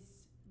that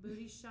is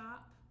booty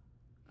shop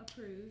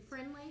approved.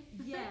 Friendly?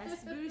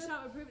 Yes, booty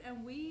shop approved,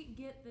 and we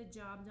get the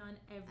job done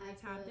every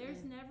time. Absolutely.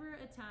 There's never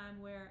a time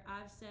where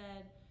I've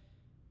said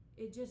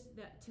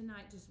that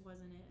tonight just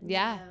wasn't it.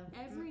 Yeah.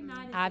 No. Every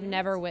night is I've it,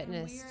 never and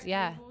witnessed, we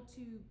yeah. are able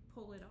to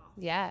pull it off.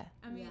 Yeah.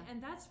 I mean, Yeah.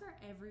 and that's for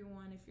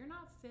everyone. If you're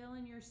not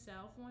feeling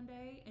yourself one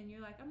day and you're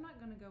like, I'm not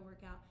going to go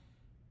work out,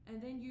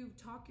 and then you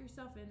talk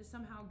yourself into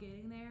somehow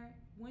getting there,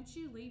 once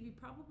you leave, you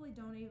probably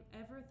don't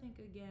ever think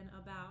again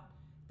about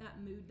that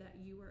mood that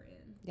you were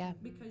in. Yeah.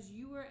 Because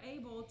you were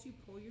able to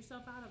pull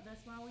yourself out of.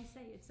 That's why we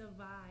say it's a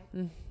vibe.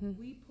 Mm-hmm.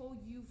 We pull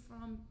you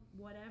from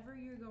whatever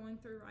you're going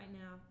through right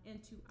now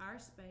into our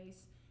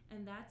space,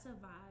 and that's a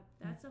vibe.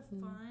 That's a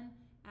fun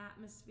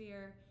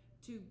atmosphere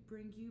to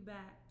bring you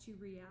back to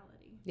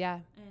reality. Yeah.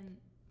 And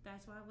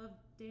that's why I love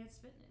dance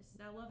fitness.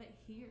 I love it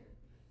here.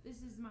 This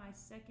is my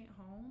second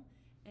home,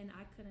 and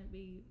I couldn't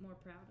be more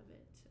proud of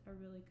it. I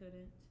really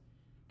couldn't.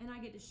 And I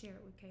get to share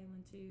it with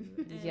Kaylyn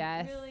too. And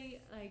Yes.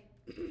 really, like,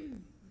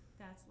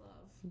 that's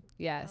love.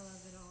 Yes. I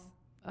love it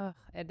all.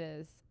 Oh, it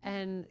is.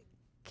 And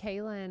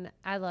Kaylyn,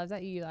 I love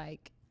that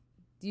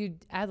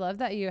I love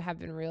that you have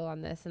been real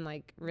on this and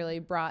like really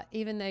brought,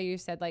 even though you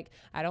said like,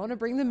 I don't want to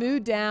bring the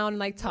mood down and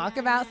like talk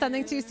about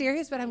something too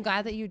serious, but I'm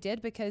glad that you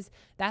did, because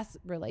that's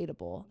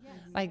relatable. Yes.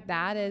 Like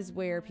that is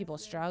where people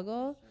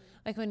struggle.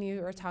 Like when you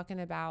were talking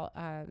about,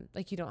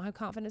 like you don't have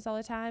confidence all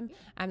the time.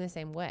 I'm the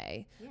same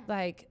way. Yeah.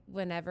 Like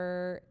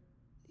whenever,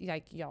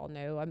 like y'all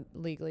know I'm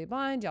legally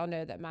blind. Y'all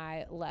know that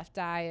my left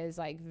eye is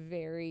like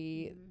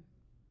very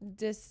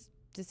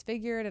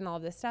disfigured and all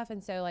this stuff.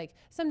 And so like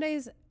some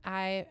days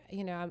I'm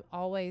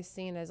always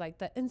seen as like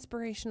the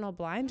inspirational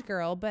blind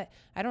girl, but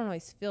I don't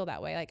always feel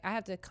that way. Like I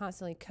have to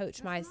constantly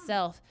coach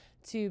myself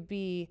to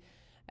be,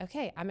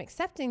 okay, I'm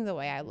accepting the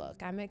way I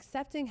look. I'm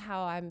accepting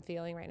how I'm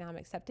feeling right now. I'm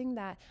accepting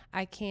that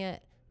I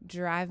can't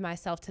drive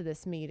myself to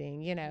this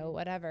meeting,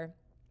 whatever.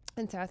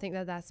 And so I think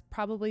that that's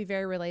probably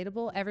very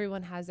relatable.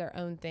 Everyone has their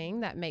own thing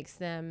that makes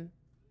them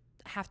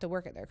have to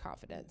work at their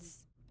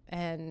confidence.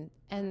 And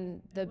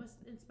what's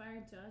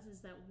inspiring to us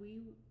is that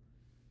we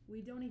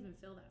don't even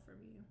feel that from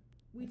you.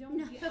 We don't.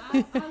 No.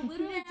 I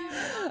literally do.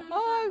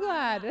 Oh, I'm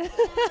glad.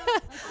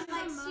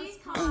 She's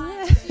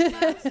hot. She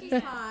knows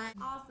she's hot.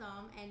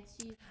 Awesome, and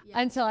she's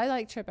Until I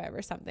like trip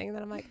over something, and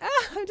then I'm like,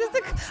 I'm just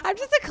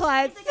a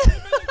klutz.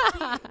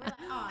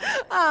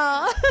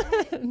 Oh.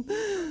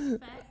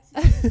 Respect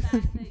to the fact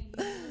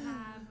that you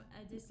have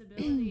a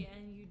disability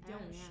and you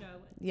don't show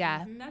it.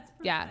 Yeah. That's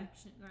Yeah.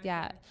 perfection. Right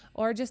Yeah. there.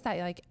 Or just that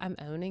like I'm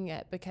owning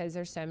it, because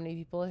there's so many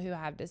people who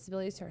have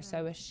disabilities who are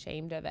so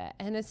ashamed of it,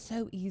 and it's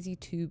so easy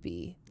to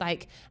be.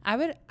 Like I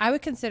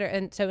would consider,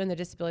 and so in the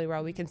disability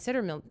world we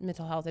consider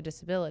mental health a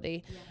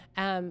disability.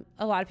 A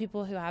lot of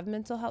people who have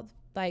mental health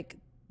like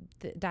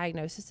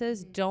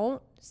diagnoses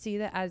don't see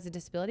that as a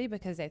disability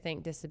because they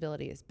think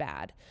disability is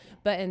bad.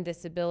 But in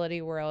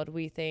disability world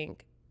we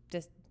think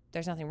just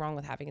there's nothing wrong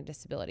with having a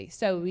disability.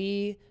 So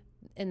we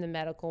in the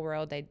medical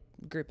world they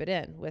group it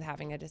in with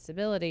having a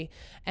disability.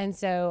 And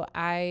so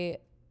I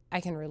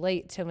can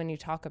relate to when you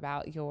talk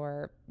about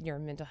your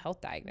mental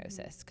health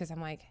diagnosis, because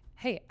I'm like,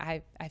 hey,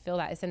 I feel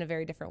that it's in a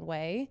very different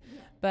way,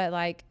 but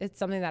like it's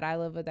something that I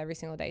live with every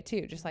single day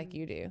too, just like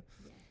you do.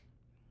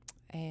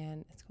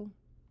 And it's cool.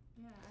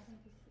 Yeah, I think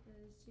it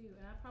is too.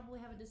 And I probably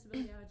have a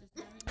disability. I just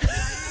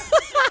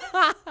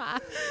haven't. I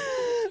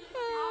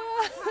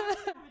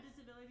have a disability.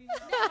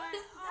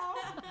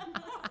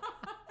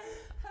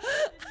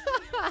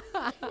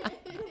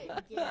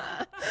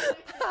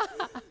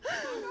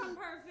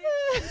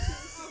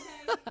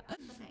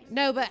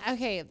 No, but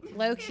okay,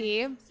 low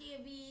key.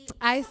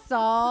 I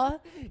saw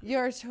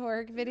your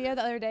twerk video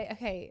the other day.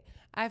 Okay,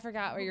 I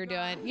forgot what you were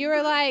doing. You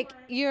were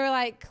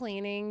like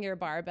cleaning your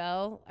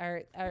barbell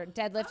or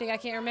deadlifting. I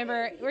can't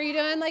remember. Were you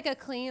doing like a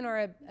clean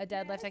or a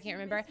deadlift? I can't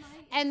remember.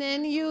 And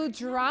then you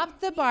drop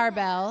the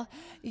barbell,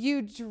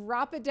 you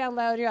drop it down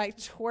low, and you're like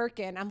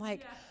twerking. I'm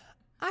like,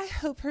 I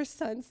hope her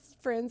son's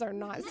friends are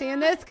not seeing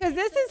this because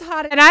this is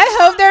hot, and I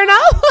hope they're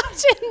not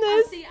watching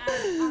this. See,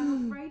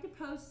 I'm afraid to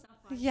post stuff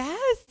like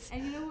Yes. that.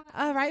 And you know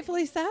what?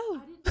 Rightfully so. I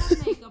didn't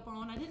have makeup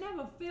on. I didn't have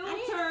a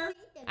filter.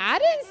 I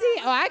didn't see.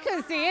 Oh, I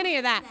couldn't see any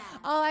of that.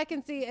 All I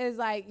can see is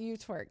like you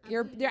twerk.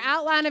 Your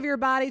outline of your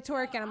body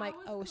twerk, and I'm like,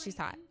 oh, she's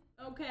hot.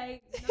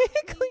 Okay.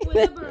 Not clean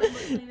with a broom, but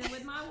cleaning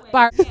with my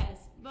weight.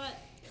 Yes, but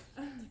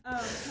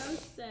Coach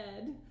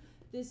said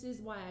this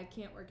is why I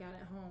can't work out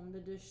at home. The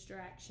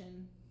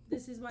distraction.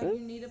 This is why you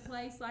need a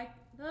place like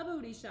the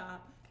booty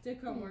shop to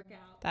come work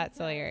out. That's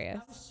hilarious.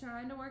 I was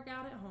trying to work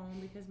out at home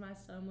because my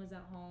son was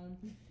at home.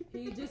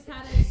 He just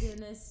had a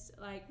dentist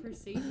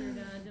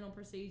dental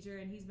procedure,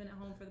 and he's been at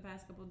home for the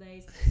past couple of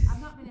days.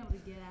 I've not been able to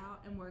get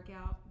out and work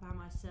out by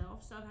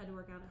myself, so I've had to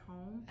work out at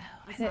home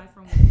aside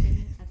from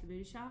working at the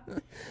booty shop.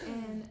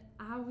 And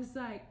I was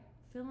like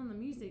feeling the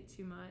music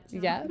too much.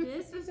 And Yeah.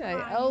 This is why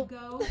you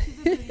go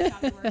to the booty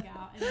shop to work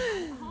out and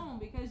not at home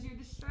because you're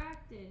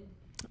distracted.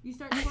 You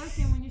start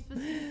twerking when you're supposed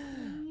to be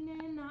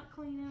cleaning, not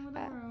cleaning with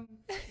a broom.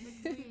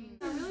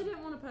 I really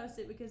didn't want to post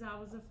it because I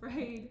was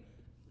afraid.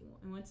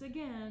 And once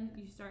again,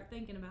 you start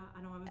thinking about,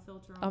 I don't have a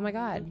filter on. Oh my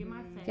God. Look at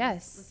my face.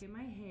 Yes. Look at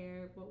my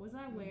hair. What was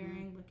I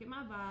wearing? Look at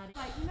my body.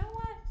 Like, you know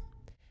what?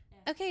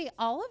 Okay,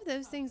 all of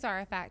those things are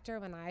a factor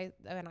when I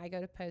go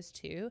to post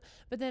too.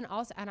 But then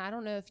also, and I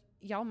don't know if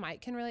y'all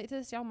can relate to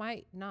this, y'all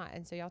might not,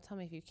 and so y'all tell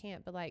me if you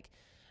can't. But like,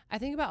 I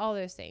think about all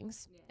those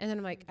things, and then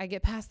I'm like, I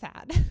get past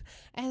that,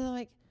 and I'm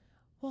like,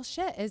 well,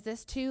 shit, is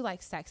this too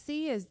like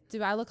sexy?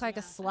 Do I look like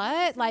a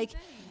slut? Like,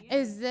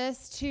 is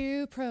this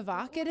too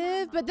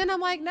provocative? But then I'm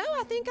like, no,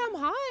 I think I'm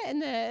hot in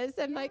this.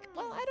 I'm like,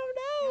 well, I don't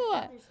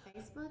know. There's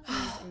Facebook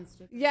and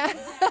Instagram. Yeah.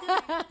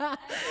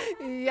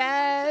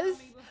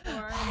 Yes.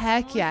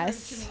 Heck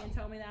yes. And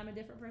tell me that I'm a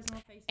different person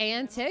on Facebook.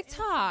 And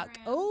TikTok.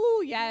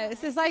 Oh,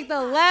 yes. It's like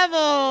the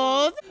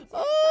levels.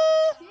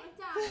 Oh.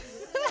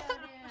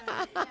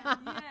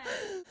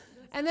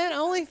 And then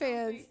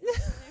OnlyFans.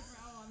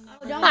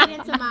 Don't get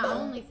into my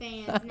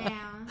OnlyFans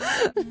now.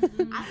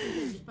 I think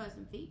you just post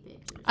some feet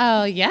pictures.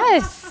 Oh,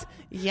 yes.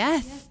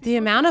 Yes. The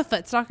amount of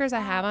foot stalkers I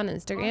have on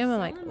Instagram, I'm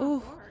like,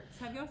 ooh.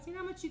 Have y'all seen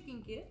how much you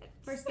can get?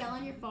 For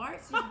selling your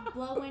farts, just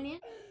blowing in.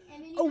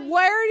 And then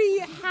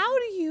How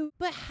do you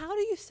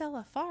sell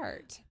a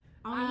fart?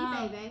 on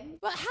eBay, baby.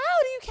 But how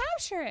do you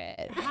capture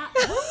it?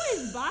 Who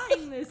is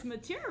buying this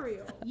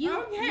material? You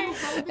hold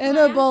the In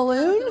a glass,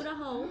 balloon? go through the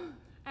hole,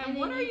 And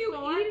what are you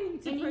eating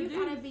to and then produce?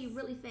 you gotta be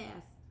really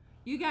fast.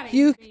 You gotta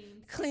You eat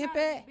beans. clamp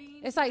it.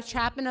 It's like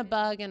trapping a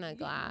bug in a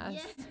glass.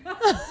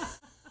 Yes.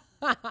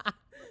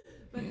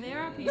 But there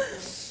are people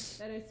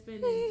that are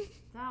spending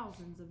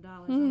thousands of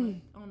dollars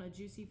on a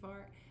juicy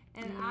fart.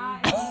 And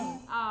I'm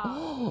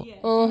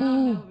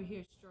over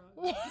here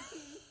struggling.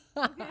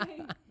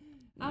 Okay?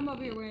 I'm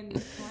over here wearing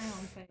this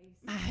clown face.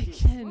 I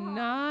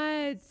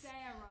cannot.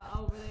 Sarah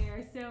over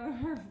there selling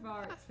her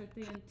farts for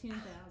 $10,000.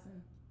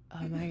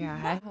 Oh my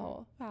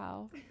God.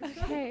 Wow.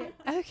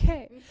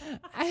 Okay.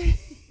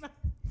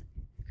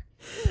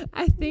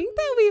 I think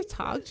that we've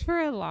talked for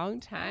a long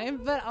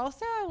time, but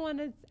also I want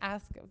to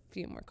ask a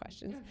few more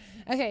questions.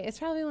 Okay, it's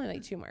probably only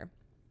like two more.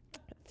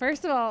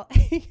 First of all,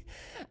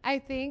 I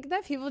think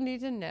that people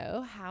need to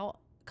know how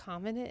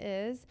common it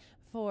is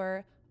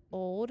for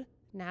old,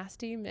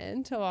 nasty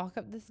men to walk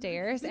up the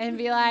stairs and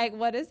be like,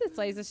 what is this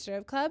place, a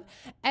strip club?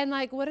 And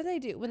like, what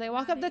do? When they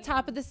walk up the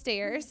top of the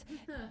stairs,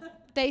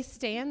 they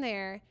stand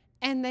there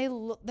and they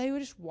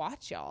would just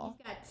watch y'all.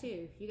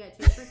 You got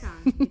two per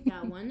time. You've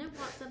got one that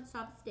walks up the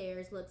top of the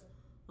stairs, looks,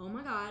 oh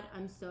my God,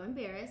 I'm so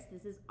embarrassed.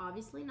 This is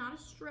obviously not a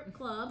strip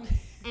club.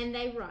 And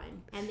they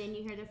run. And then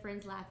you hear their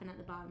friends laughing at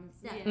the bottom of the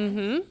steps.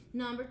 Mm-hmm.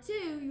 Number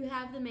two, you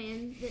have the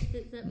man that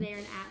sits up there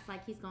and acts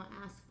like he's going to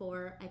ask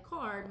for a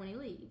card when he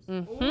leaves.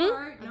 Mm-hmm.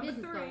 Or A number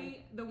business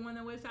three, the one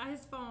that whips out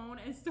his phone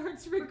and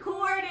starts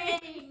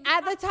recording.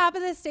 At the top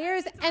of the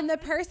stairs, and the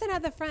person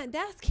at the front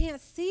desk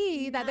can't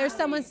see that there's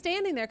someone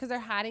standing there because they're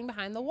hiding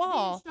behind the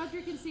wall. The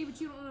instructor can see,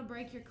 but you don't want to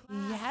break your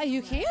class. Yeah,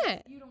 you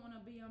can't. You don't want to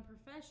be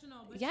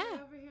unprofessional, but Yeah.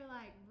 you're over here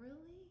like, really?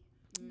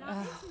 Not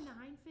until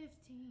 9:15.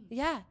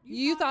 Yeah.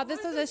 You thought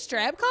this was a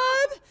strip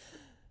club?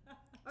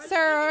 Or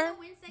Sir. the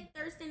Wednesday,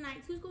 Thursday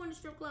nights. Who's going to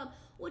strip club?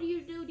 What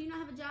do? Do you not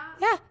have a job?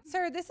 Yeah,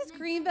 sir, this is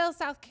Greenville,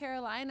 South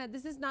Carolina.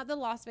 This is not the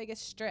Las Vegas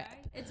Strip.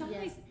 Right? It's only,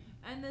 Yes.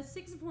 and the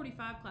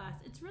 6:45 class,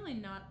 it's really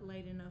not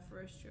late enough for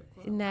a strip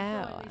club. No.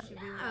 I feel like they should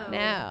be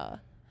No.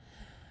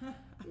 No.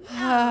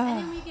 And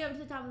then we get up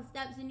to the top of the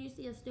steps and you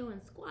see us doing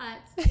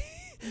squats.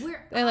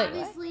 We're They're like,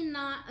 obviously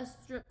not a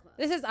strip club.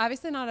 This is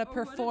obviously not a what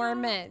about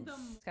performance.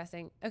 them?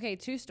 Disgusting. Okay,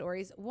 2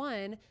 stories.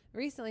 One,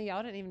 recently,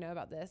 y'all didn't even know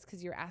about this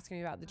because you were asking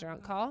me about the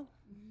drunk call.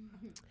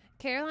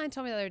 Caroline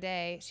told me the other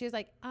day, she was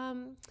like,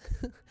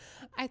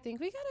 I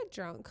think we got a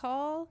drunk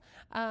call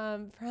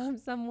from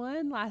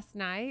someone last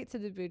night to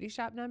the booty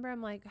shop number.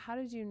 I'm like, how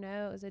did you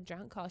know it was a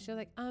drunk call? She was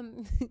like,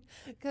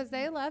 because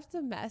they left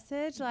a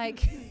message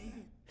like,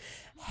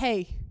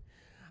 hey,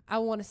 I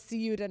want to see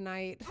you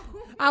tonight.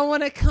 I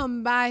want to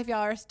come by if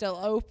y'all are still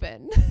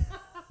open.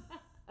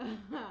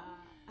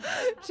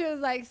 She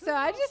was like, so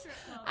I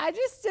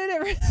just did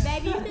it.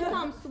 Baby, you can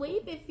come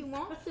sweep if you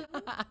want to.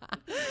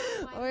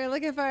 We're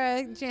looking for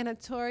a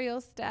janitorial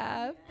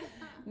staff.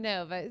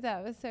 No, but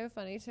that was so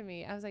funny to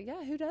me. I was like,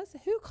 yeah,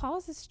 who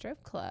calls a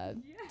strip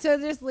club to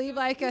just leave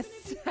like a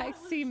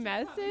sexy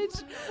message?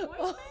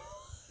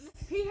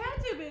 He had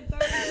to have been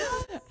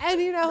 30. And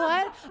you know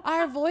what?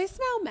 Our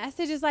voicemail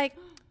message is like,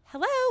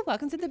 hello,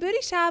 welcome to the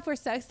booty shop. We're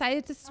so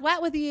excited to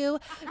sweat with you.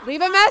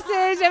 Leave a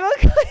message and we'll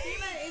call you.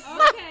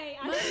 Okay.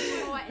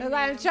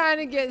 I'm trying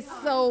to get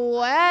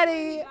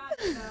sweaty.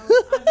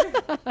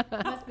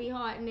 Must be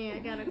hot in there. I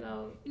gotta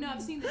go. You know,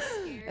 I've seen the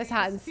scariest It's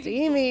hot and people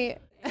steamy.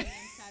 and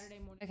Saturday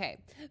morning. Okay,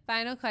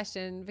 final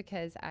question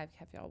because I've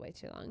kept y'all way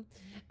too long.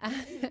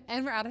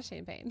 And we're out of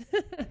champagne.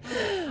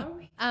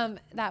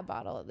 That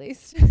bottle at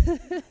least.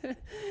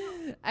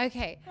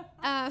 Okay.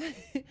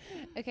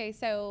 Okay,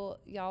 so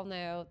y'all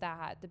know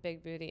that the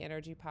Big Booty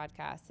Energy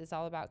podcast is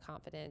all about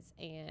confidence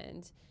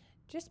and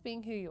just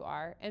being who you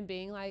are and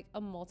being like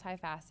a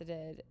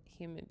multifaceted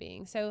human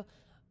being. So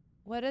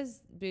what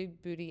does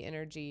Big Booty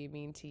Energy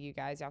mean to you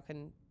guys? Y'all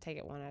can take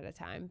it one at a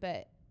time,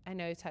 but I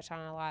know you touched on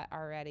it a lot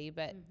already,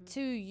 but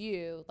to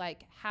you,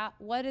 like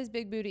what is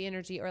Big Booty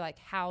Energy, or like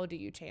how do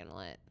you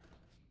channel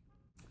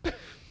it?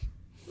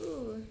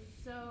 Ooh.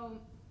 So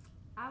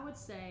I would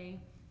say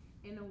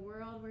in a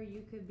world where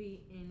you could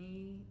be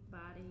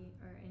anybody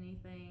or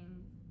anything,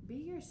 be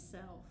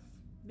yourself.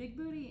 Big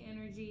Booty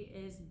Energy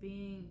is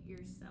being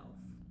yourself.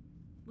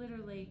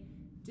 Literally,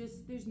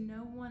 just there's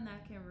no one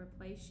that can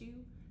replace you,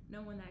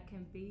 no one that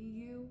can be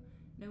you,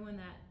 no one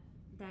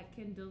that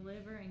can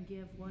deliver and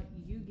give what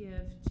you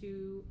give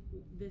to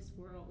this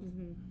world.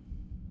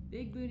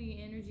 Big Booty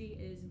Energy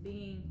is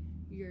being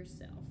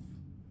yourself.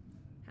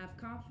 Have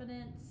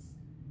confidence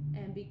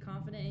and be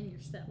confident in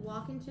yourself.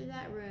 Walk into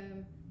that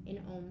room and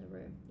own the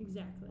room.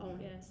 Exactly. Own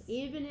Yes. it.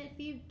 Even if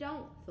you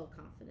don't feel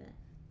confident,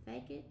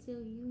 fake it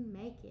till you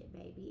make it,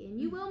 baby.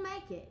 And you will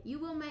make it. You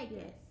will make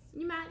it.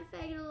 You might have to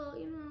fake it a little,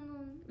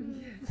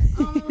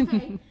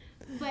 okay.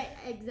 But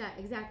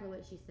exactly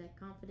what she said.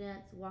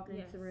 Confidence, walking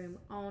into the room,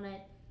 own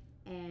it,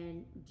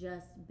 and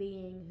just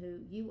being who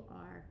you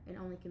are and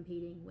only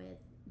competing with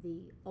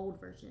the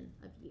old version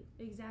of you.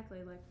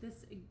 Exactly. Like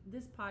this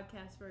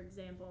podcast, for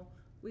example,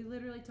 we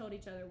literally told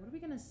each other, what are we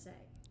going to say?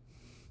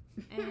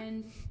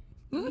 And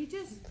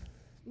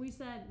we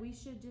said we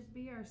should just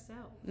be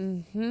ourselves.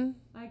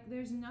 Like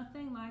there's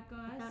nothing like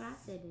us. I thought I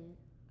said it.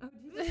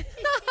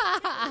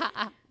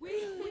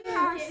 We're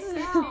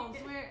ourselves.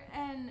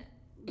 And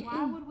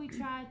why would we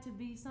try to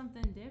be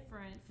something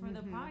different for the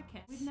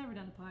podcast? We've never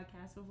done a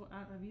podcast before.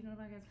 Have you done a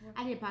podcast before?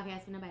 I did a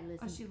podcast, but nobody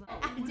Oh, listened.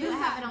 she I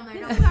have it on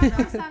there. This is our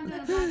first time doing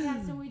a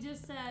podcast, and we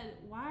just said,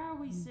 why are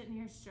we sitting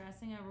here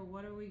stressing over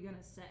what are we going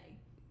to say?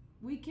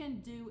 We can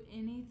do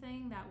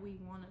anything that we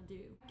want to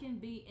do. I can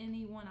be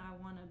anyone I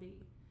want to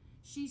be.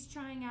 She's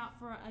trying out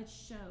for a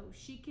show.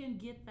 She can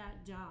get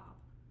that job.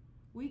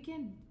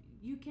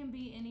 You can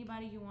be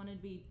anybody you want to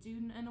be.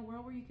 In a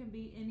world where you can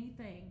be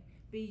anything,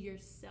 be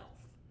yourself.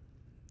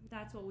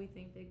 That's what we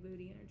think Big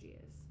Booty Energy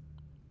is.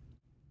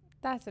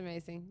 That's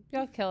amazing.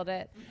 Y'all killed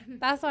it.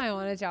 That's why I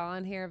wanted y'all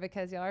on here,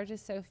 because y'all are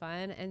just so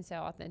fun and so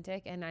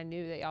authentic. And I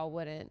knew that y'all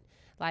wouldn't,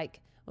 like,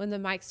 when the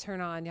mics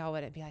turn on, y'all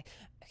wouldn't be like,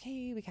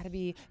 okay, we got to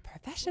be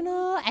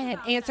professional and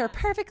answer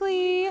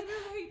perfectly.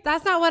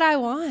 That's not what I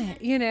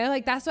want.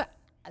 Like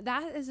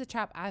that is a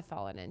trap I've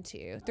fallen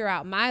into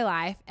throughout my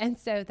life. And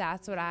so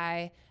that's what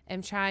I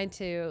am trying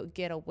to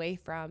get away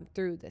from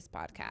through this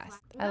podcast.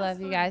 I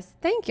love you guys.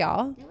 Thank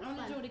y'all. I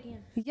want to do it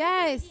again.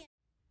 Yes.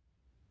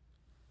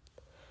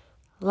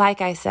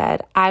 Like I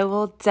said, I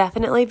will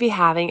definitely be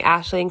having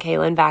Ashley and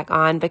Kaylyn back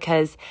on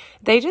because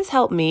they just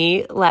help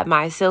me let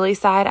my silly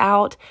side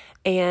out,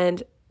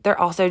 and they're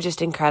also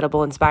just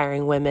incredible,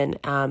 inspiring women.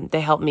 They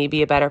help me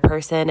be a better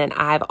person, and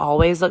I've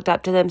always looked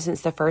up to them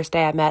since the first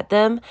day I met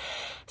them.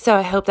 So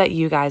I hope that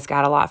you guys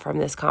got a lot from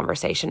this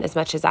conversation as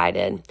much as I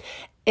did.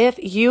 If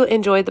you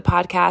enjoyed the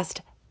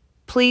podcast,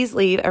 please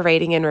leave a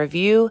rating and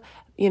review.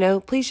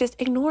 Please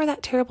just ignore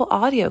that terrible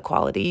audio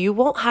quality. You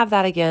won't have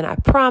that again. I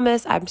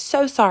promise. I'm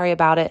so sorry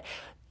about it.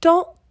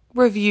 Don't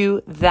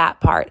review that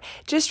part.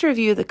 Just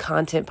review the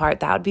content part.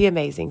 That would be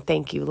amazing.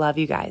 Thank you. Love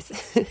you guys.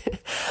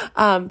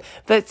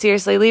 But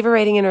seriously, leave a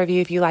rating and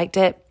review if you liked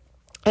it.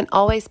 And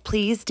always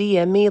please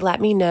DM me. Let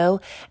me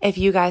know if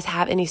you guys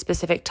have any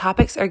specific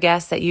topics or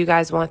guests that you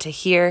guys want to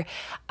hear.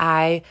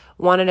 I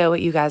want to know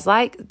what you guys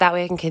like. That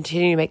way I can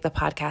continue to make the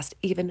podcast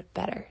even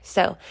better.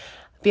 So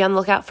Be on the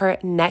lookout for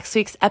next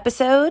week's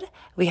episode.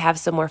 We have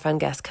some more fun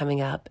guests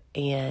coming up,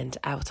 and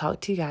I will talk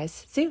to you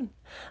guys soon.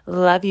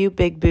 Love you,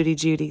 Big Booty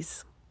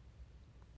Judies.